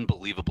an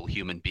unbelievable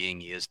human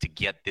being he is to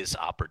get this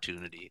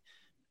opportunity.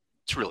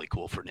 It's really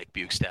cool for Nick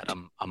Bjugstad.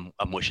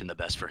 I'm wishing the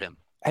best for him.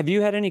 Have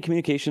you had any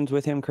communications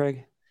with him,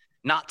 Craig?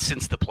 Not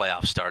since the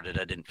playoffs started.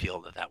 I didn't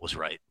feel that was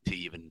right to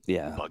even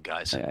bug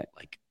guys.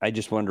 I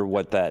just wonder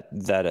what that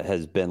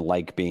has been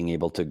like, being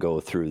able to go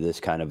through this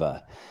kind of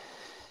a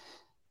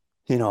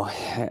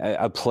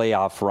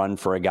playoff run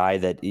for a guy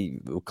that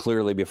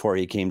clearly before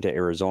he came to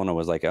Arizona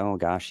was like, oh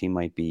gosh, he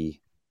might be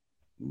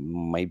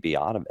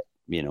out of it.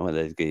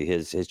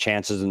 His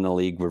chances in the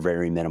league were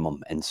very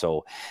minimum. And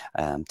so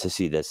to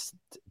see this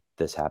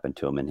happen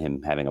to him and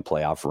him having a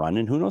playoff run,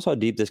 and who knows how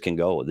deep this can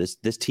go.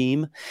 This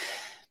team,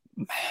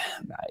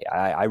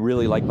 I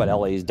really like what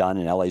LA's done,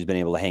 and LA's been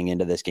able to hang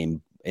into this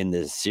game in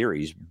this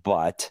series.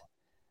 But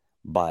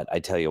I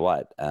tell you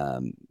what,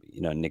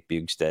 Nick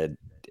Bjugstad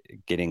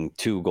getting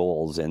 2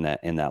 goals in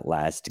that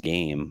last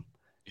game.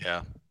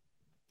 Yeah.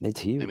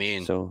 It's huge. I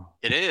mean,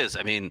 it is.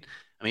 I mean,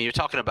 you're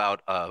talking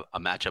about a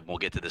matchup, and we'll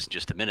get to this in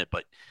just a minute,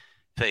 but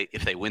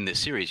if they win this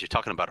series, you're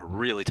talking about a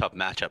really tough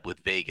matchup with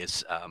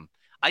Vegas.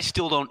 I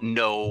still don't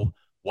know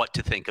what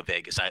to think of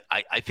Vegas.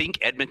 I think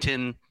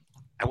Edmonton,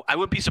 I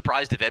wouldn't be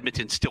surprised if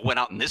Edmonton still went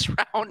out in this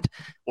round,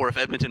 or if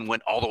Edmonton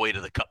went all the way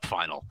to the Cup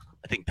final.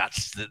 I think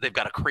they've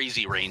got a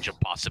crazy range of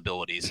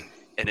possibilities,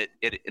 and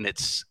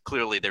it's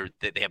clearly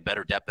they have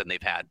better depth than they've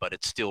had, but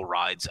it still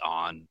rides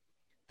on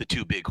the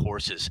 2 big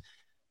horses.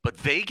 But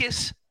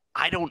Vegas,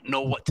 I don't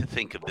know what to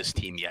think of this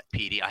team yet,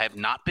 Petey. I have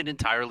not been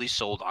entirely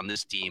sold on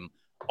this team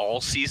all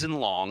season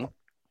long,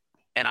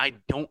 and I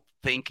don't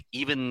think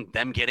even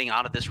them getting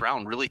out of this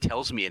round really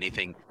tells me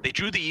anything. They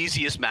drew the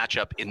easiest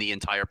matchup in the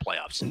entire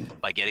playoffs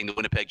by getting the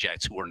Winnipeg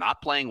Jets, who are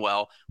not playing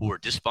well, who are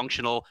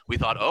dysfunctional. We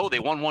thought, oh, they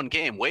won 1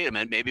 game. Wait a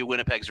minute, maybe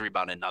Winnipeg's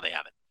rebounded. No, they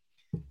haven't.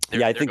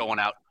 They're going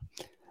out.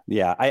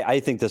 Yeah,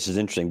 I think this is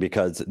interesting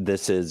because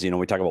this is,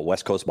 we talk about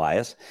West Coast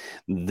bias.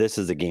 This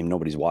is a game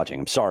nobody's watching.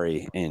 I'm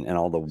sorry, and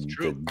all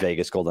the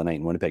Vegas Golden Knight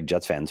and Winnipeg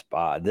Jets fans.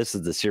 This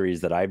is the series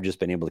that I've just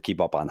been able to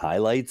keep up on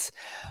highlights.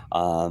 We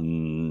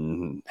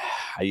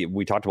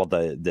talked about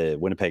the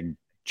Winnipeg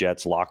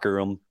Jets locker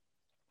room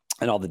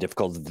and all the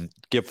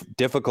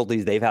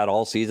difficulties they've had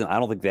all season. I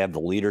don't think they have the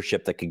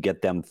leadership that could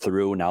get them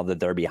through now that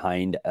they're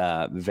behind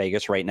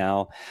Vegas right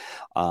now.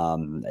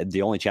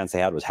 The only chance they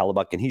had was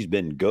Hellebuck, and he's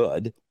been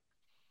good.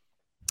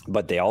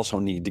 But they also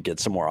need to get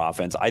some more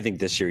offense. I think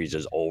this series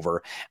is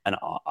over. And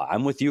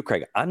I'm with you,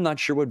 Craig. I'm not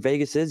sure what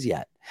Vegas is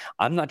yet.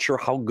 I'm not sure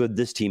how good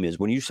this team is.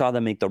 When you saw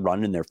them make the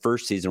run in their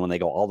first season, when they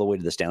go all the way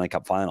to the Stanley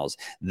Cup Finals,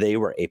 they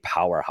were a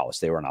powerhouse.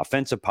 They were an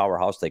offensive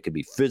powerhouse. They could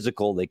be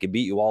physical. They could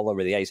beat you all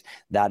over the ice.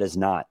 That is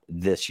not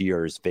this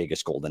year's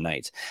Vegas Golden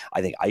Knights.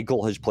 I think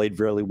Eichel has played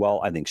really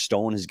well. I think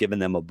Stone has given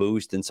them a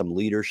boost and some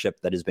leadership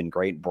that has been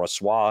great.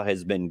 Brossoit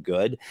has been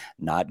good,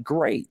 not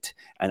great.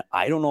 And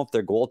I don't know if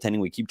their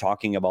goaltending, we keep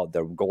talking about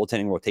the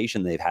goaltending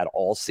rotation they've had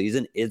all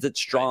season. Is it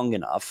strong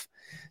enough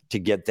to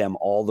get them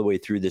all the way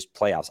through this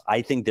playoffs?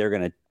 I think they're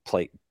going to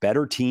play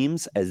better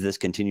teams as this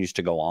continues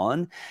to go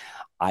on.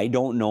 I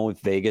don't know if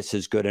Vegas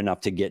is good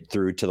enough to get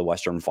through to the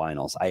Western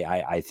Finals.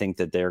 I think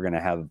that they're going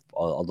to have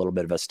a little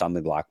bit of a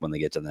stomach lock when they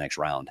get to the next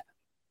round.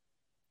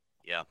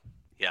 Yeah.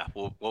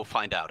 We'll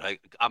find out.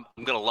 I'm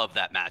going to love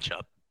that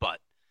matchup, but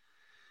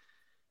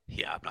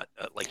yeah, I'm not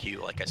like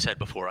you. Like I said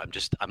before,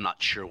 I'm not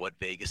sure what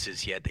Vegas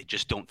is yet. They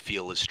just don't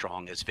feel as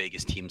strong as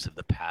Vegas teams of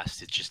the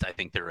past. It's just, I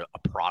think they're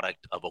a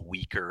product of a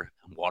weaker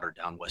and watered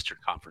down Western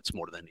Conference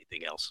more than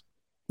anything else.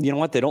 You know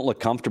what? They don't look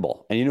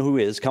comfortable. And you know who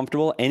is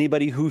comfortable?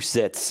 Anybody who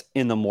sits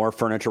in the More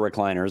Furniture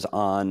recliners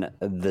on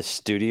the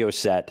studio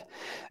set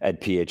at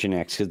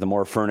PHNX, because the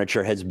More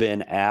Furniture has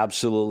been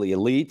absolutely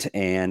elite,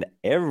 and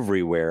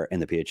everywhere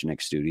in the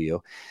PHNX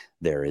studio,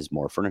 there is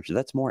More Furniture.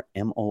 That's more,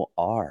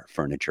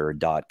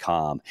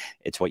 morfurniture.com.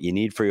 It's what you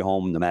need for your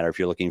home, no matter if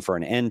you're looking for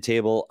an end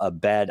table, a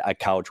bed, a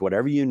couch,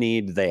 whatever you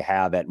need, they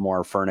have at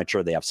More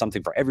Furniture. They have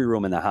something for every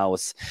room in the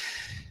house.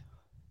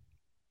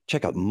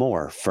 check out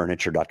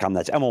morefurniture.com.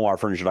 That's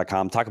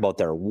morfurniture.com. Talk about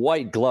their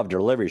white glove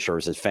delivery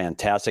service is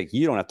fantastic.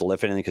 You don't have to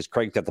lift anything because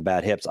Craig's got the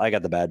bad hips. I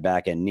got the bad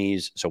back and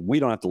knees. So we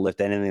don't have to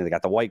lift anything. They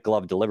got the white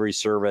glove delivery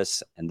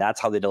service, and that's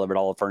how they delivered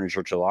all the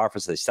furniture to the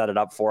office. They set it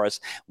up for us.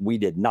 We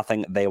did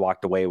nothing. They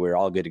walked away. We were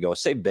all good to go.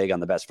 Save big on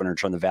the best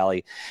furniture in the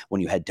valley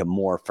when you head to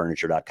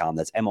morefurniture.com.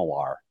 That's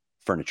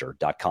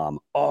morfurniture.com.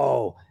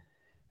 Oh,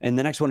 and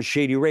the next one is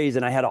Shady Rays.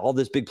 And I had all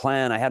this big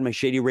plan. I had my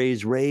Shady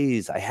Rays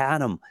rays. I had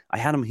them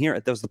here.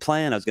 That was the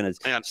plan. I was going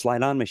to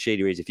slide on my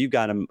Shady Rays. If you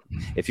got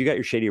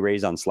your Shady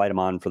Rays on, slide them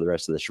on for the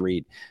rest of this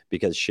read,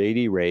 because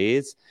Shady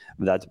Rays,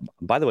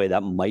 by the way,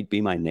 that might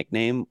be my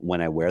nickname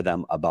when I wear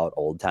them about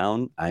Old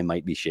Town. I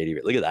might be Shady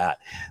Rays. Look at that.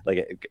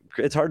 Like,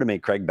 it's hard to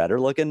make Craig better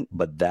looking,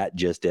 but that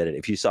just did it.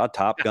 If you saw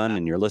Top Gun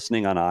and you're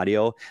listening on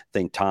audio,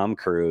 think Tom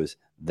Cruise.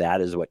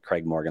 That is what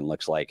Craig Morgan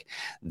looks like.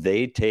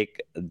 They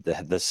take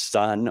the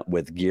sun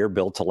with gear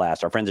built to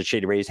last. Our friends at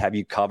Shady Rays have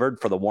you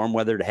covered for the warm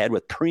weather ahead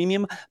with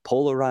premium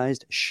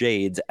polarized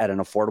shades at an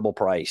affordable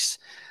price.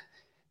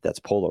 That's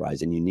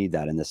polarized, and you need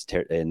that in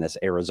this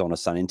Arizona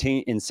sun.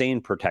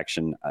 Insane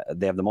protection.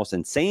 They have the most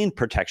insane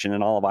protection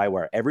in all of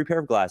eyewear. Every pair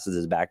of glasses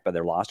is backed by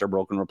their lost or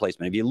broken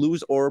replacement. If you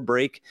lose or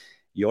break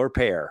your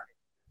pair,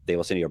 they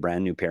will send you a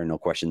brand new pair, no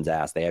questions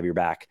asked. They have your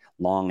back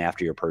long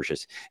after your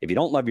purchase. If you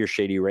don't love your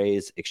Shady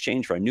Rays,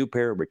 exchange for a new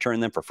pair,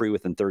 return them for free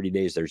within 30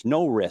 days. There's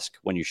no risk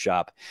when you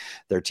shop.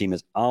 Their team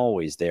is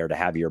always there to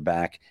have your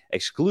back,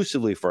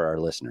 exclusively for our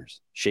listeners.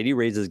 Shady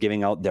Rays is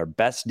giving out their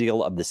best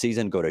deal of the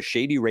season. Go to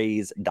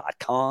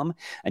shadyrays.com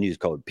and use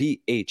code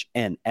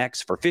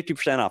PHNX for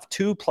 50% off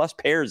 2+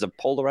 pairs of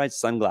polarized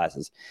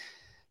sunglasses.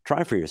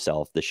 Try for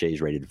yourself. The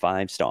Shades rated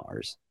 5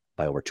 stars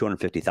by over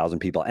 250,000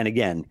 people. And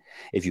again,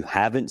 if you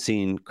haven't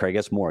seen Craig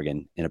S.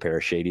 Morgan in a pair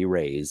of Shady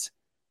Rays,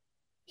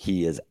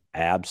 he is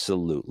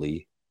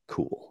absolutely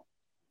cool.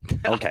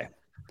 Okay.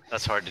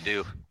 That's hard to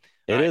do.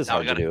 It is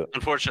hard to do.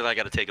 Unfortunately, I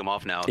got to take them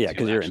off now. Yeah,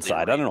 because you're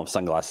inside. I don't know if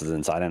sunglasses are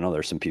inside. I know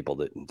there's some people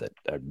that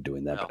are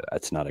doing that, but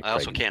that's not a I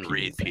also can't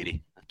read,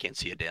 Petey. I can't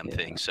see a damn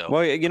thing. So,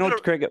 well, you know,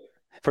 Craig,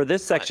 for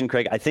this section,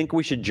 Craig, I think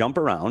we should jump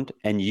around,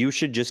 and you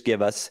should just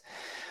give us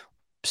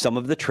some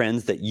of the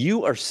trends that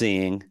you are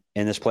seeing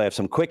in this playoff,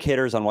 some quick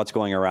hitters on what's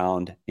going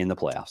around in the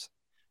playoffs.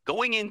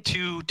 Going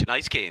into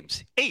tonight's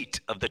games,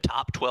 8 of the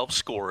top 12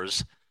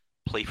 scorers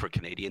play for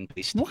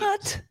Canadian-based teams.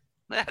 What?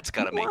 That's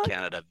got to make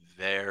Canada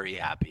very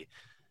happy.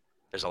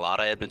 There's a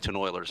lot of Edmonton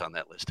Oilers on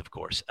that list, of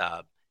course.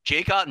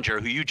 Jake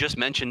Ottinger, who you just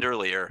mentioned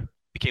earlier,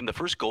 became the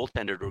first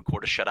goaltender to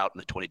record a shutout in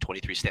the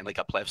 2023 Stanley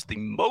Cup playoffs, the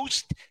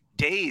most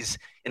days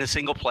in a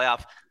single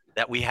playoff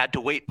that we had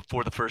to wait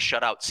for the first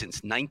shutout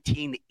since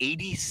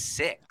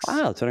 1986.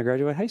 Wow, that's when I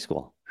graduated high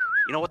school.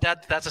 You know what?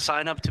 That's a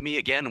sign up to me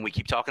again, and we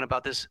keep talking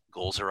about this.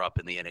 Goals are up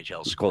in the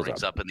NHL.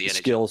 Scoring's up in the NHL.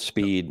 Skill,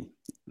 speed,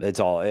 it's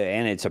all,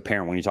 and it's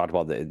apparent when you talked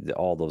about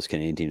all those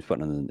Canadian teams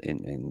putting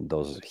in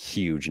those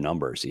huge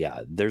numbers. Yeah,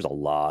 there's a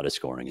lot of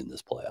scoring in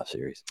this playoff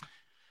series.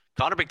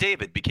 Connor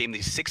McDavid became the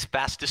 6th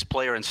fastest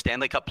player in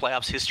Stanley Cup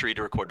playoffs history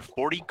to record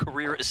 40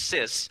 career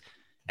assists,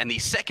 and the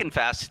 2nd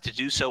fastest to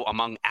do so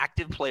among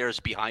active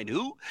players, behind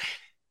who?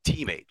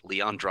 Teammate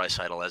Leon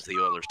Draisaitl, as the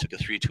Oilers took a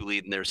 3-2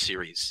 lead in their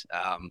series.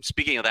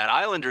 Speaking of that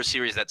Islanders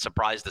series that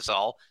surprised us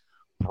all,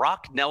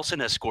 Brock Nelson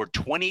has scored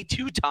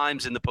 22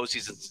 times in the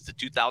postseason since the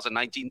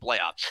 2019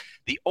 playoffs.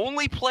 The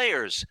only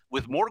players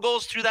with more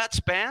goals through that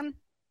span,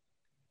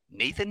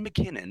 Nathan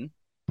McKinnon,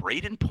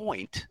 Braden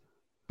Point,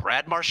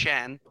 Brad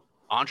Marchand,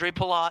 Andre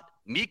Palat,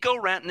 Mikko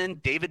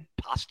Rantanen, David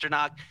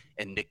Pastrnak,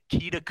 and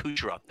Nikita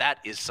Kucherov. That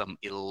is some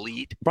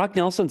elite. Brock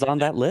Nelson's on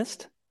that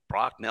list?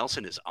 Brock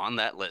Nelson is on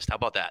that list. How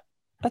about that?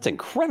 That's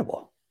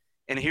incredible.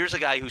 And here's a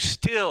guy who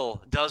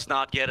still does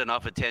not get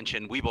enough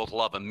attention. We both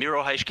love him.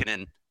 Miro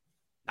Heiskanen,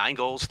 9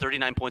 goals,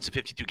 39 points in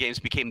 52 games,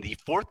 became the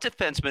 4th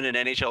defenseman in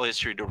NHL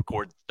history to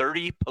record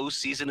 30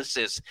 postseason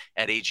assists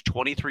at age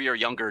 23 or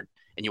younger.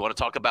 And you want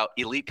to talk about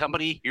elite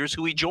company? Here's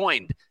who he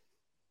joined.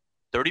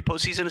 30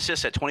 postseason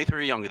assists at 23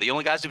 or younger. The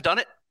only guys who've done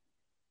it,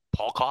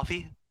 Paul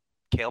Coffey,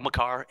 Cale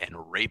Makar, and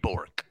Ray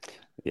Bourque.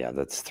 Yeah,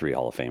 that's 3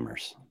 Hall of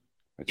Famers.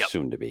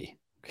 Soon to be.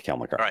 Cale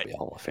Makar will be a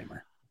Hall of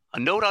Famer. A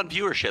note on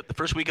viewership. The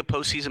first week of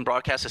postseason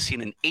broadcast has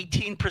seen an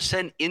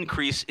 18%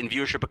 increase in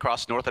viewership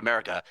across North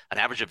America, an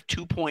average of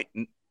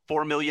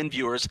 2.4 million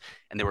viewers,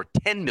 and there were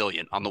 10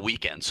 million on the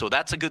weekend. So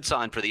that's a good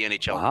sign for the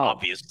NHL. Wow.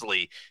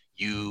 Obviously,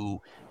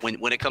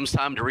 when it comes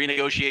time to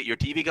renegotiate your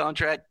TV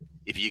contract,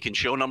 if you can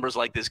show numbers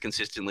like this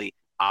consistently,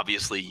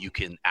 obviously you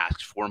can ask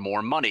for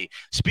more money.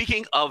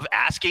 Speaking of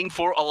asking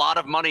for a lot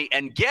of money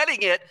and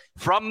getting it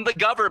from the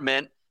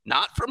government,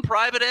 not from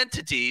private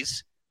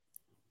entities,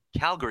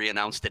 Calgary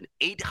announced an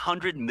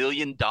 $800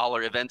 million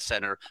event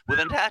center with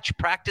an attached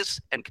practice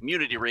and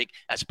community rink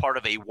as part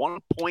of a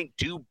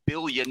 $1.2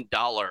 billion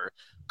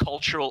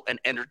cultural and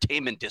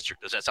entertainment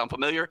district. Does that sound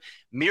familiar?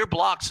 Mere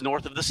blocks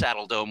north of the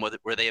Saddle Dome,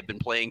 where they have been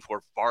playing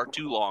for far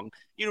too long.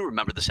 You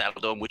remember the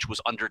Saddle Dome, which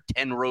was under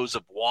 10 rows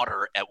of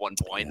water at one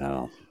point.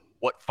 Yeah.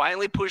 What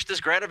finally pushed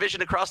this grand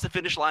vision across the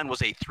finish line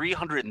was a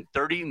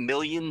 $330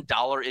 million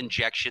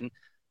injection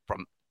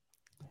from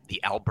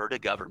the Alberta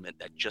government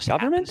that just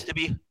happens to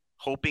be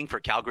hoping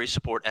for Calgary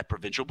support at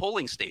provincial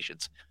polling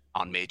stations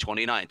on May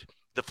 29th.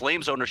 The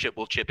Flames ownership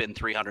will chip in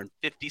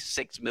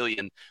 $356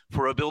 million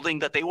for a building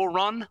that they will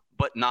run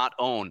but not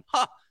own.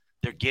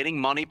 They're getting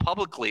money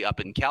publicly up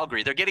in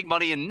Calgary. They're getting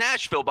money in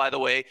Nashville, by the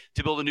way,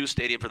 to build a new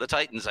stadium for the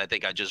Titans. I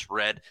think I just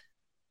read.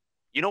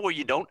 You know where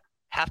you don't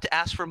have to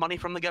ask for money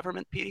from the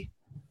government, Petey?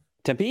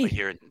 Tempe? Right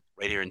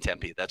here in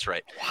Tempe. That's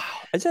right. Wow.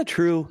 Is that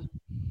true?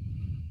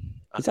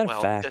 Is that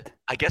a fact?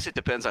 I guess it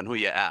depends on who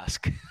you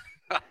ask.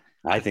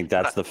 I think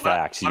that's the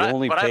facts. You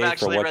only pay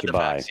for what you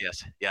buy.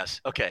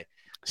 Yes. Okay.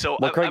 So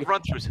Craig, I've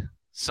run through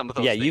some of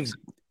those things.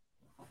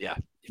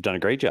 You've done a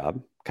great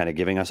job kind of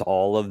giving us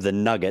all of the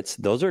nuggets.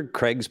 Those are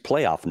Craig's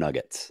playoff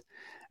nuggets.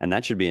 And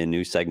that should be a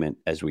new segment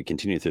as we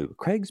continue through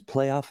Craig's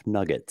playoff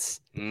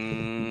nuggets.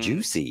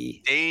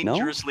 Juicy.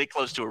 Dangerously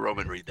close to a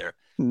Roman read there.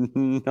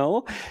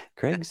 No,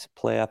 Craig's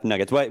playoff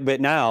nuggets.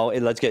 But now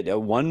let's get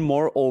one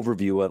more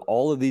overview of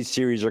all of these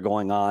series are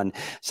going on.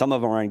 Some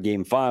of them are in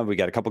game 5. We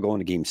got a couple going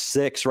to game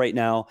 6 right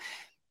now.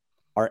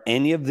 Are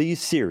any of these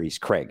series,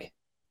 Craig,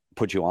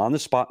 put you on the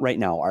spot right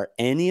now, are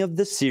any of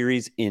the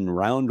series in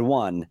round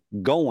 1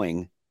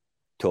 going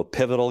to a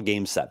pivotal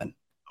game 7?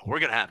 We're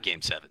going to have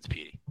game 7s,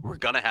 Petey. We're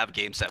going to have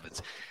game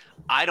 7s.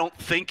 I don't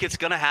think it's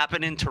going to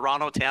happen in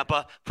Toronto,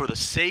 Tampa. For the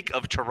sake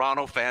of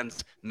Toronto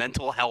fans'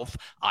 mental health,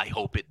 I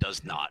hope it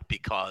does not,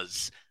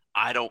 because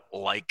I don't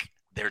like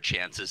their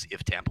chances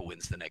if Tampa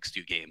wins the next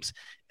 2 games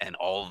and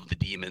all of the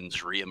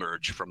demons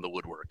reemerge from the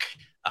woodwork.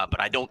 But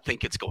I don't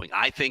think it's going.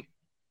 I think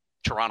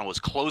Toronto is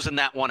closing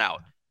that one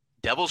out.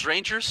 Devils,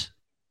 Rangers,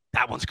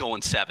 that one's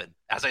going 7.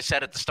 As I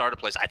said at the start of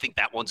place, I think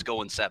that one's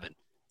going 7.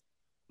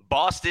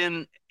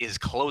 Boston is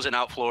closing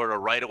out Florida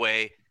right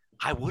away.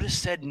 I would have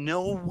said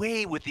no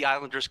way with the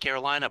Islanders,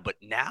 Carolina, but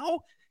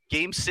now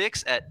game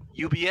 6 at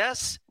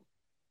UBS,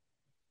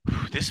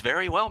 this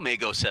very well may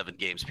go 7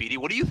 games. Petey,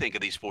 what do you think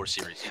of these 4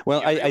 series?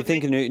 Well, I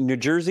think New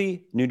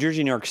Jersey, New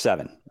York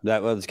 7.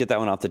 Let's get that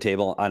one off the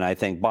table. And I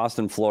think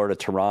Boston, Florida,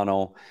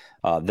 Toronto,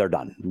 they're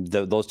done.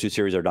 Those 2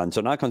 series are done. So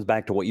now it comes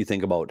back to what you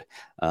think about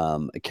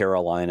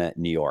Carolina,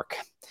 New York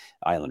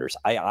Islanders.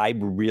 I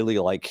really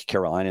like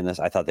Carolina in this.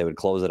 I thought they would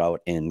close it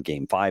out in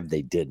game 5.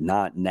 They did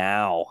not.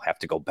 Now have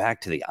to go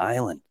back to the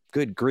island.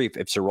 Good grief.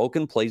 If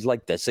Sorokin plays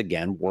like this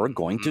again, we're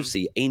going to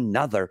see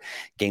another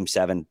game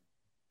 7.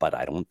 But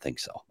I don't think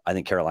so. I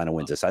think Carolina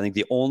wins this. I think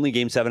the only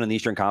game 7 in the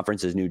Eastern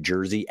Conference is New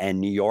Jersey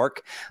and New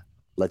York.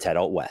 Let's head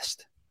out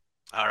west.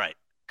 All right.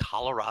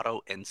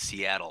 Colorado and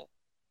Seattle.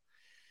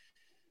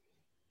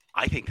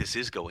 I think this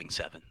is going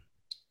 7.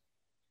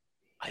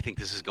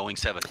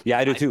 Yeah,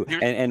 I do too.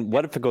 And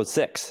what if it goes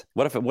 6?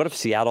 What if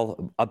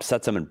Seattle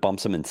upsets them and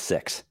bumps them in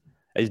 6?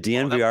 Is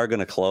DNVR going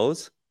to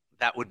close?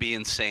 That would be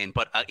insane.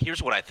 But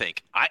here's what I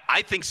think.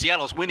 I think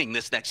Seattle's winning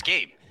this next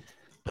game.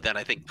 But then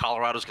I think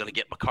Colorado's going to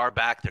get Makar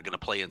back. They're going to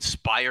play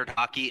inspired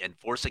hockey and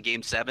force a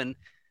game 7.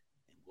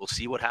 We'll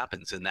see what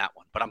happens in that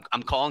one. But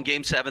I'm calling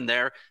game 7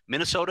 there.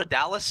 Minnesota,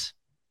 Dallas.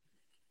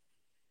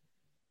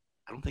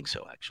 I don't think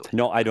so, actually.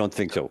 No, I don't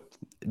think so.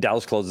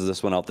 Dallas closes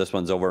this one out. This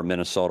one's over.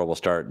 Minnesota will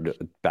start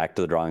back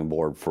to the drawing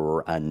board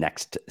for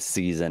next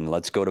season.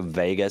 Let's go to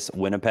Vegas,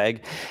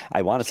 Winnipeg.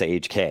 I want to say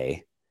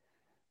HK,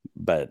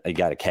 but I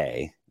got a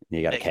K.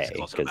 You got Vegas a K.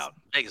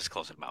 Vegas is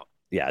closing them out.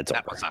 Yeah, it's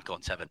that over. One's not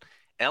going 7.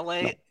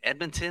 LA,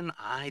 Edmonton,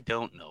 I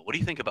don't know. What do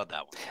you think about that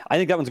one? I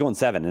think that one's going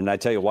 7, and I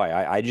tell you why.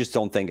 I just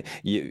don't think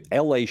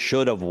LA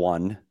should have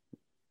won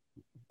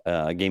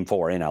game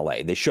 4 in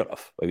LA. They should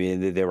have. I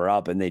mean, they were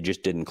up and they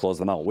just didn't close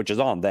them out, which is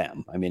on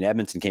them. I mean,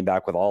 Edmonton came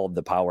back with all of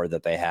the power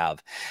that they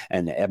have,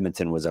 and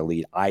Edmonton was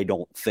elite. I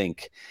don't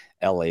think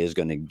LA is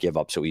going to give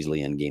up so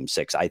easily in game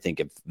 6. I think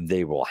if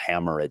they will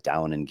hammer it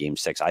down in game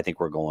 6, I think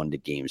we're going to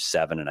game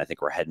 7, and I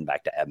think we're heading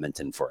back to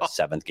Edmonton for a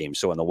 7th game.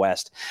 So in the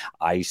West,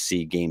 I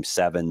see game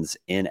 7s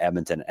in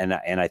Edmonton, and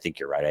I think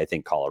you're right. I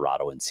think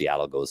Colorado and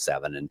Seattle goes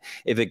 7, and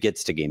if it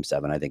gets to game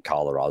 7, I think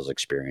Colorado's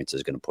experience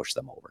is going to push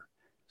them over.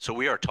 So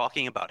we are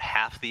talking about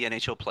half the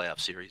NHL playoff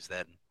series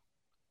then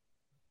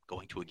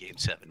going to a game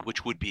 7,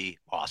 which would be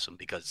awesome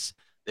because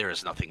there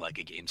is nothing like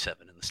a game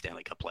 7 in the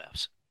Stanley Cup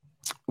playoffs.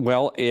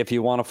 Well, if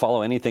you want to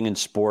follow anything in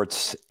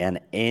sports and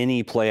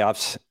any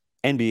playoffs,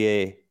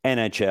 NBA,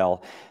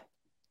 NHL,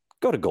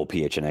 go to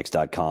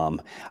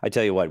gophnx.com. I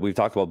tell you what, we've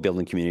talked about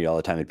building community all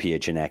the time at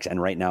PHNX,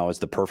 and right now is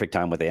the perfect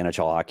time with the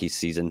NHL hockey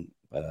season,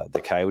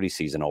 the Coyote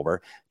season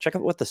over. Check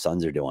out what the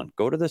Suns are doing.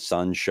 Go to the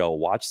Suns show,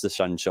 watch the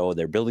Suns show.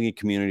 They're building a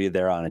community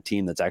there on a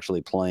team that's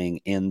actually playing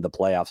in the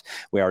playoffs.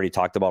 We already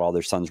talked about all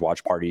their Suns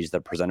watch parties that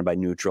are presented by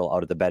Neutral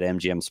out at the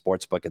BetMGM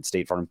Sportsbook at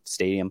State Farm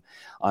Stadium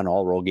on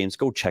all road games.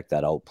 Go check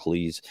that out,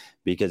 please,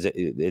 because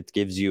it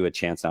gives you a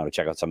chance now to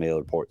check out some of the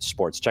other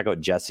sports. Check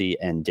out Jesse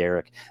and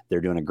Derek.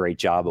 They're doing a great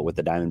job with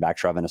the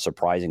Diamondbacks having a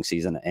surprising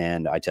season.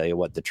 And I tell you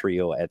what, the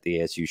trio at the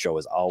ASU show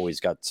has always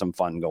got some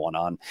fun going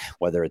on,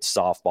 whether it's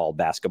softball,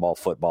 basketball,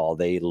 football.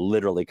 They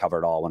literally cover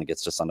it all when it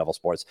gets to Sun Devil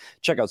Sports.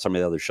 Check out some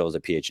of the other shows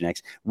at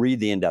PHNX. Read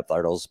the in-depth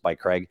articles by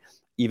Craig.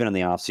 even in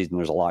the offseason,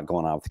 there's a lot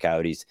going on with the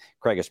Coyotes.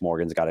 Craig S.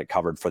 Morgan's got it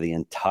covered for the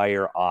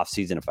entire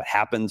offseason. If it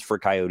happens for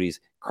Coyotes,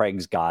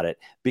 Craig's got it.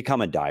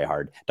 Become a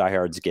diehard.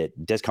 Diehards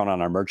get discount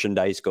on our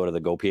merchandise. Go to the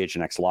Go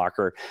PHNX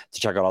locker to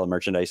check out all the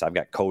merchandise. I've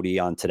got Cody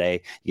on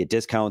today. You get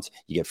discounts.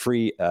 You get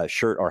free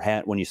shirt or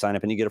hat when you sign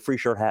up, and you get a free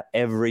shirt hat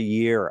every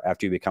year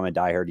after you become a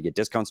diehard. You get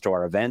discounts to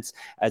our events.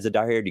 As a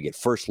diehard, you get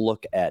first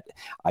look at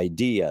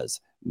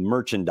ideas,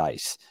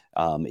 merchandise,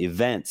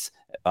 events,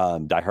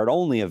 diehard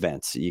only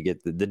events. You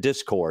get the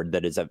Discord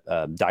that is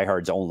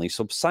diehards only.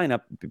 So sign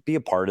up, be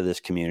a part of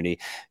this community,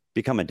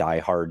 become a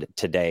diehard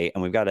today.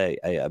 And we've got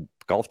a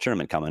golf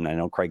tournament coming. I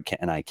know Craig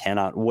and I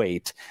cannot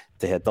wait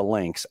to hit the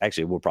links.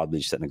 Actually, we'll probably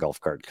just sit in a golf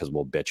cart because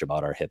we'll bitch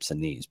about our hips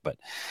and knees. But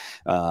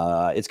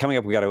it's coming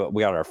up. We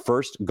got our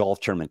first golf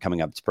tournament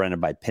coming up. It's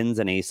presented by Pins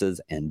and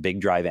Aces and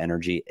Big Drive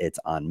Energy. It's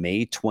on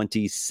May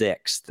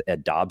 26th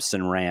at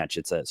Dobson Ranch.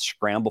 It's a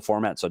scramble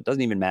format, so it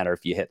doesn't even matter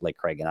if you hit like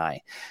Craig and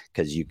I,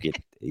 because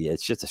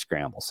it's just a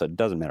scramble. So it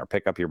doesn't matter.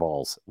 Pick up your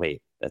balls.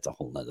 Wait, that's a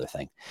whole nother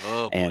thing.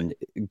 Oh, and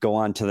go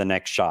on to the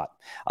next shot.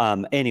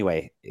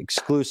 Anyway,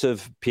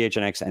 exclusive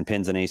PHNX and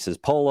Pins and Aces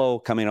polo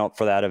coming out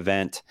for that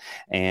event.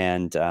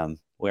 And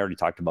we already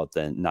talked about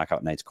the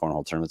Knockout Nights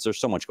cornhole tournaments. There's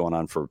so much going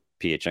on for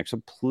PHNX,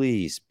 so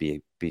please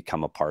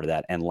become a part of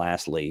that. And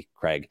lastly,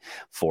 Craig,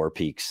 Four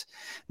Peaks.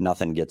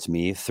 Nothing gets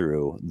me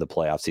through the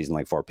playoff season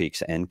like Four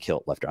Peaks and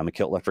Kilt Lifter. I'm a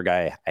Kilt Lifter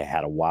guy. I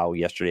had a wow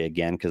yesterday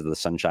again because of the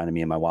sunshine of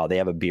me and my wow. They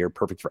have a beer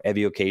perfect for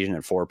every occasion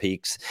at Four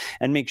Peaks.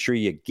 And make sure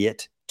you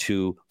get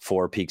to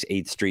Four Peaks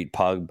 8th Street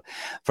Pub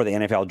for the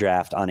NFL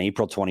Draft on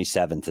April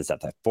 27th. It's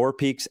at the Four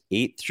Peaks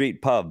 8th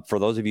Street Pub. For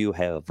those of you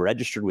who have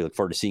registered, we look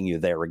forward to seeing you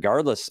there.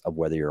 Regardless of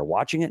whether you're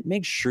watching it,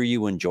 make sure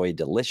you enjoy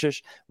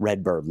delicious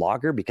Redbird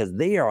Lager because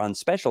they are on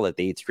special at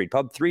the 8th Street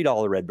Pub.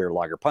 $3 Redbird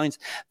Lager pints,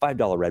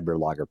 $5 Redbird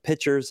Lager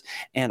pitchers,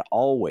 and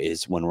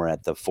always when we're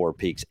at the Four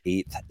Peaks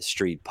 8th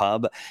Street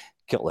Pub,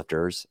 Kilt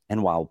Lifters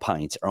and Wild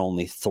Pints are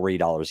only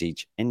 $3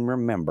 each. And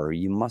remember,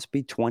 you must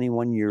be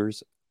 21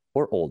 years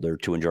or older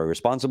to enjoy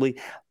responsibly,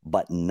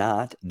 but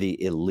not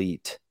the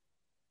elite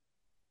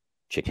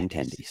chicken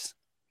tendies.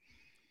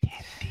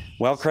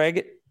 Well,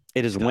 Craig,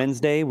 it is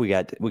Wednesday. We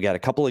got a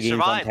couple of games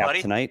on tap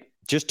tonight.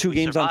 Just two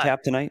games on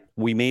tap tonight.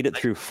 We made it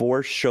through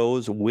 4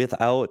 shows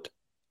without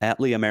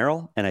Leah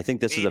Merrill, and I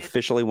think this is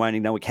officially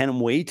winding down. We can't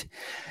wait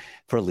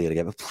for Leah to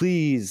get, but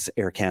please,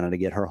 Air Canada,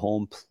 get her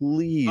home.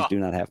 Please do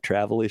not have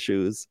travel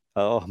issues.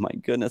 Oh my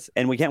goodness.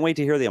 And we can't wait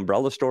to hear the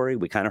umbrella story.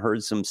 We kind of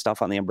heard some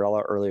stuff on the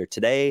umbrella earlier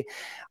today.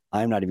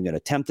 I'm not even going to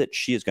attempt it.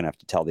 She is going to have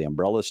to tell the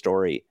umbrella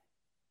story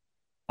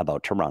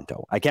about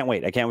Toronto. I can't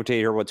wait. I can't wait to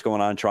hear what's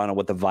going on in Toronto,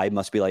 what the vibe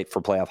must be like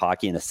for playoff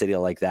hockey in a city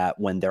like that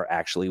when they're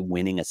actually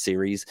winning a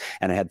series.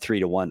 And I had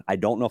 3-1. I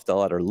don't know if they'll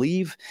let her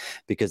leave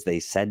because they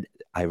said,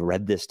 I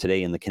read this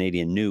today in the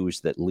Canadian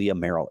news, that Leah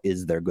Merrill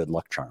is their good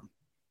luck charm.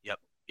 Yep.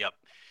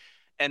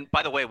 And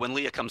by the way, when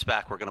Leah comes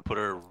back, we're going to put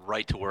her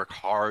right to work,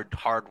 hard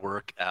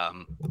work,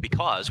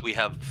 because we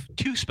have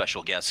 2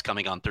 special guests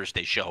coming on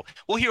Thursday's show.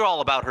 We'll hear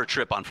all about her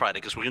trip on Friday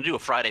because we're going to do a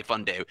Friday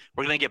fun day.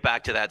 We're going to get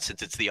back to that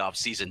since it's the off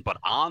season. But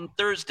on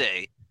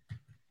Thursday,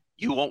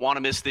 you won't want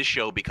to miss this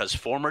show because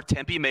former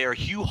Tempe Mayor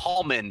Hugh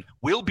Hallman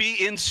will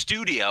be in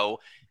studio,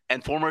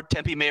 and former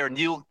Tempe Mayor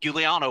Neil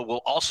Giuliano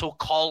will also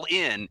call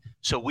in.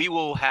 So we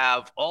will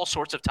have all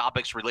sorts of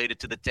topics related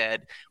to the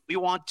TED. We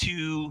want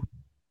to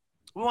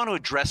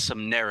address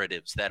some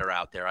narratives that are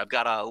out there. I've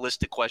got a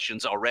list of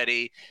questions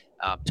already,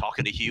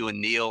 talking to Hugh and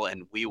Neil,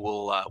 and we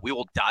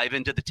will dive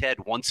into the TED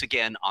once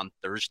again on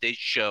Thursday's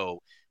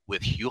show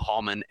with Hugh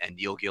Hallman and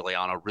Neil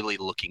Giuliano. Really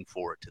looking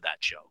forward to that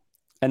show.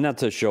 And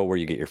that's a show where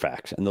you get your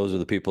facts. And those are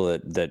the people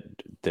that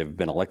they've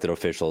been elected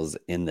officials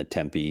in the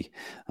Tempe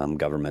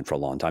government for a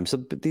long time. So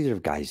but these are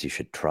guys you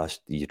should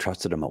trust. You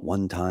trusted them at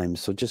one time.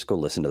 So just go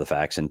listen to the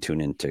facts and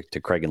tune in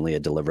to Craig and Leah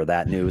deliver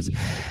that news.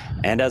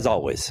 And as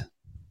always,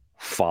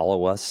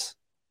 follow us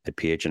at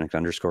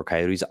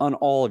PHNX_Coyotes on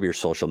all of your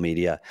social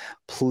media.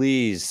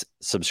 Please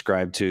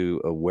subscribe to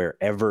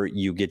wherever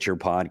you get your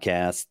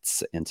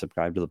podcasts and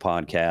subscribe to the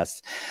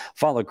podcast.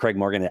 Follow Craig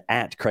Morgan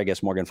at Craig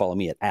S. Morgan. Follow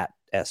me at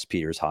S.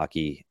 Peters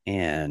Hockey,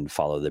 and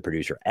follow the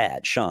producer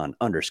at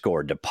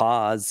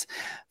Sean_DePaz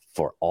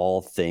for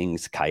all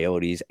things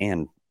Coyotes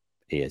and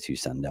ASU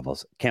Sun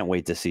Devils. Can't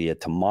wait to see you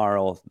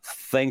tomorrow.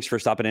 Thanks for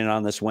stopping in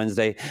on this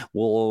Wednesday.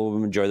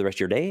 We'll enjoy the rest of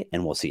your day,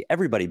 and we'll see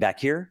everybody back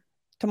here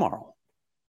tomorrow.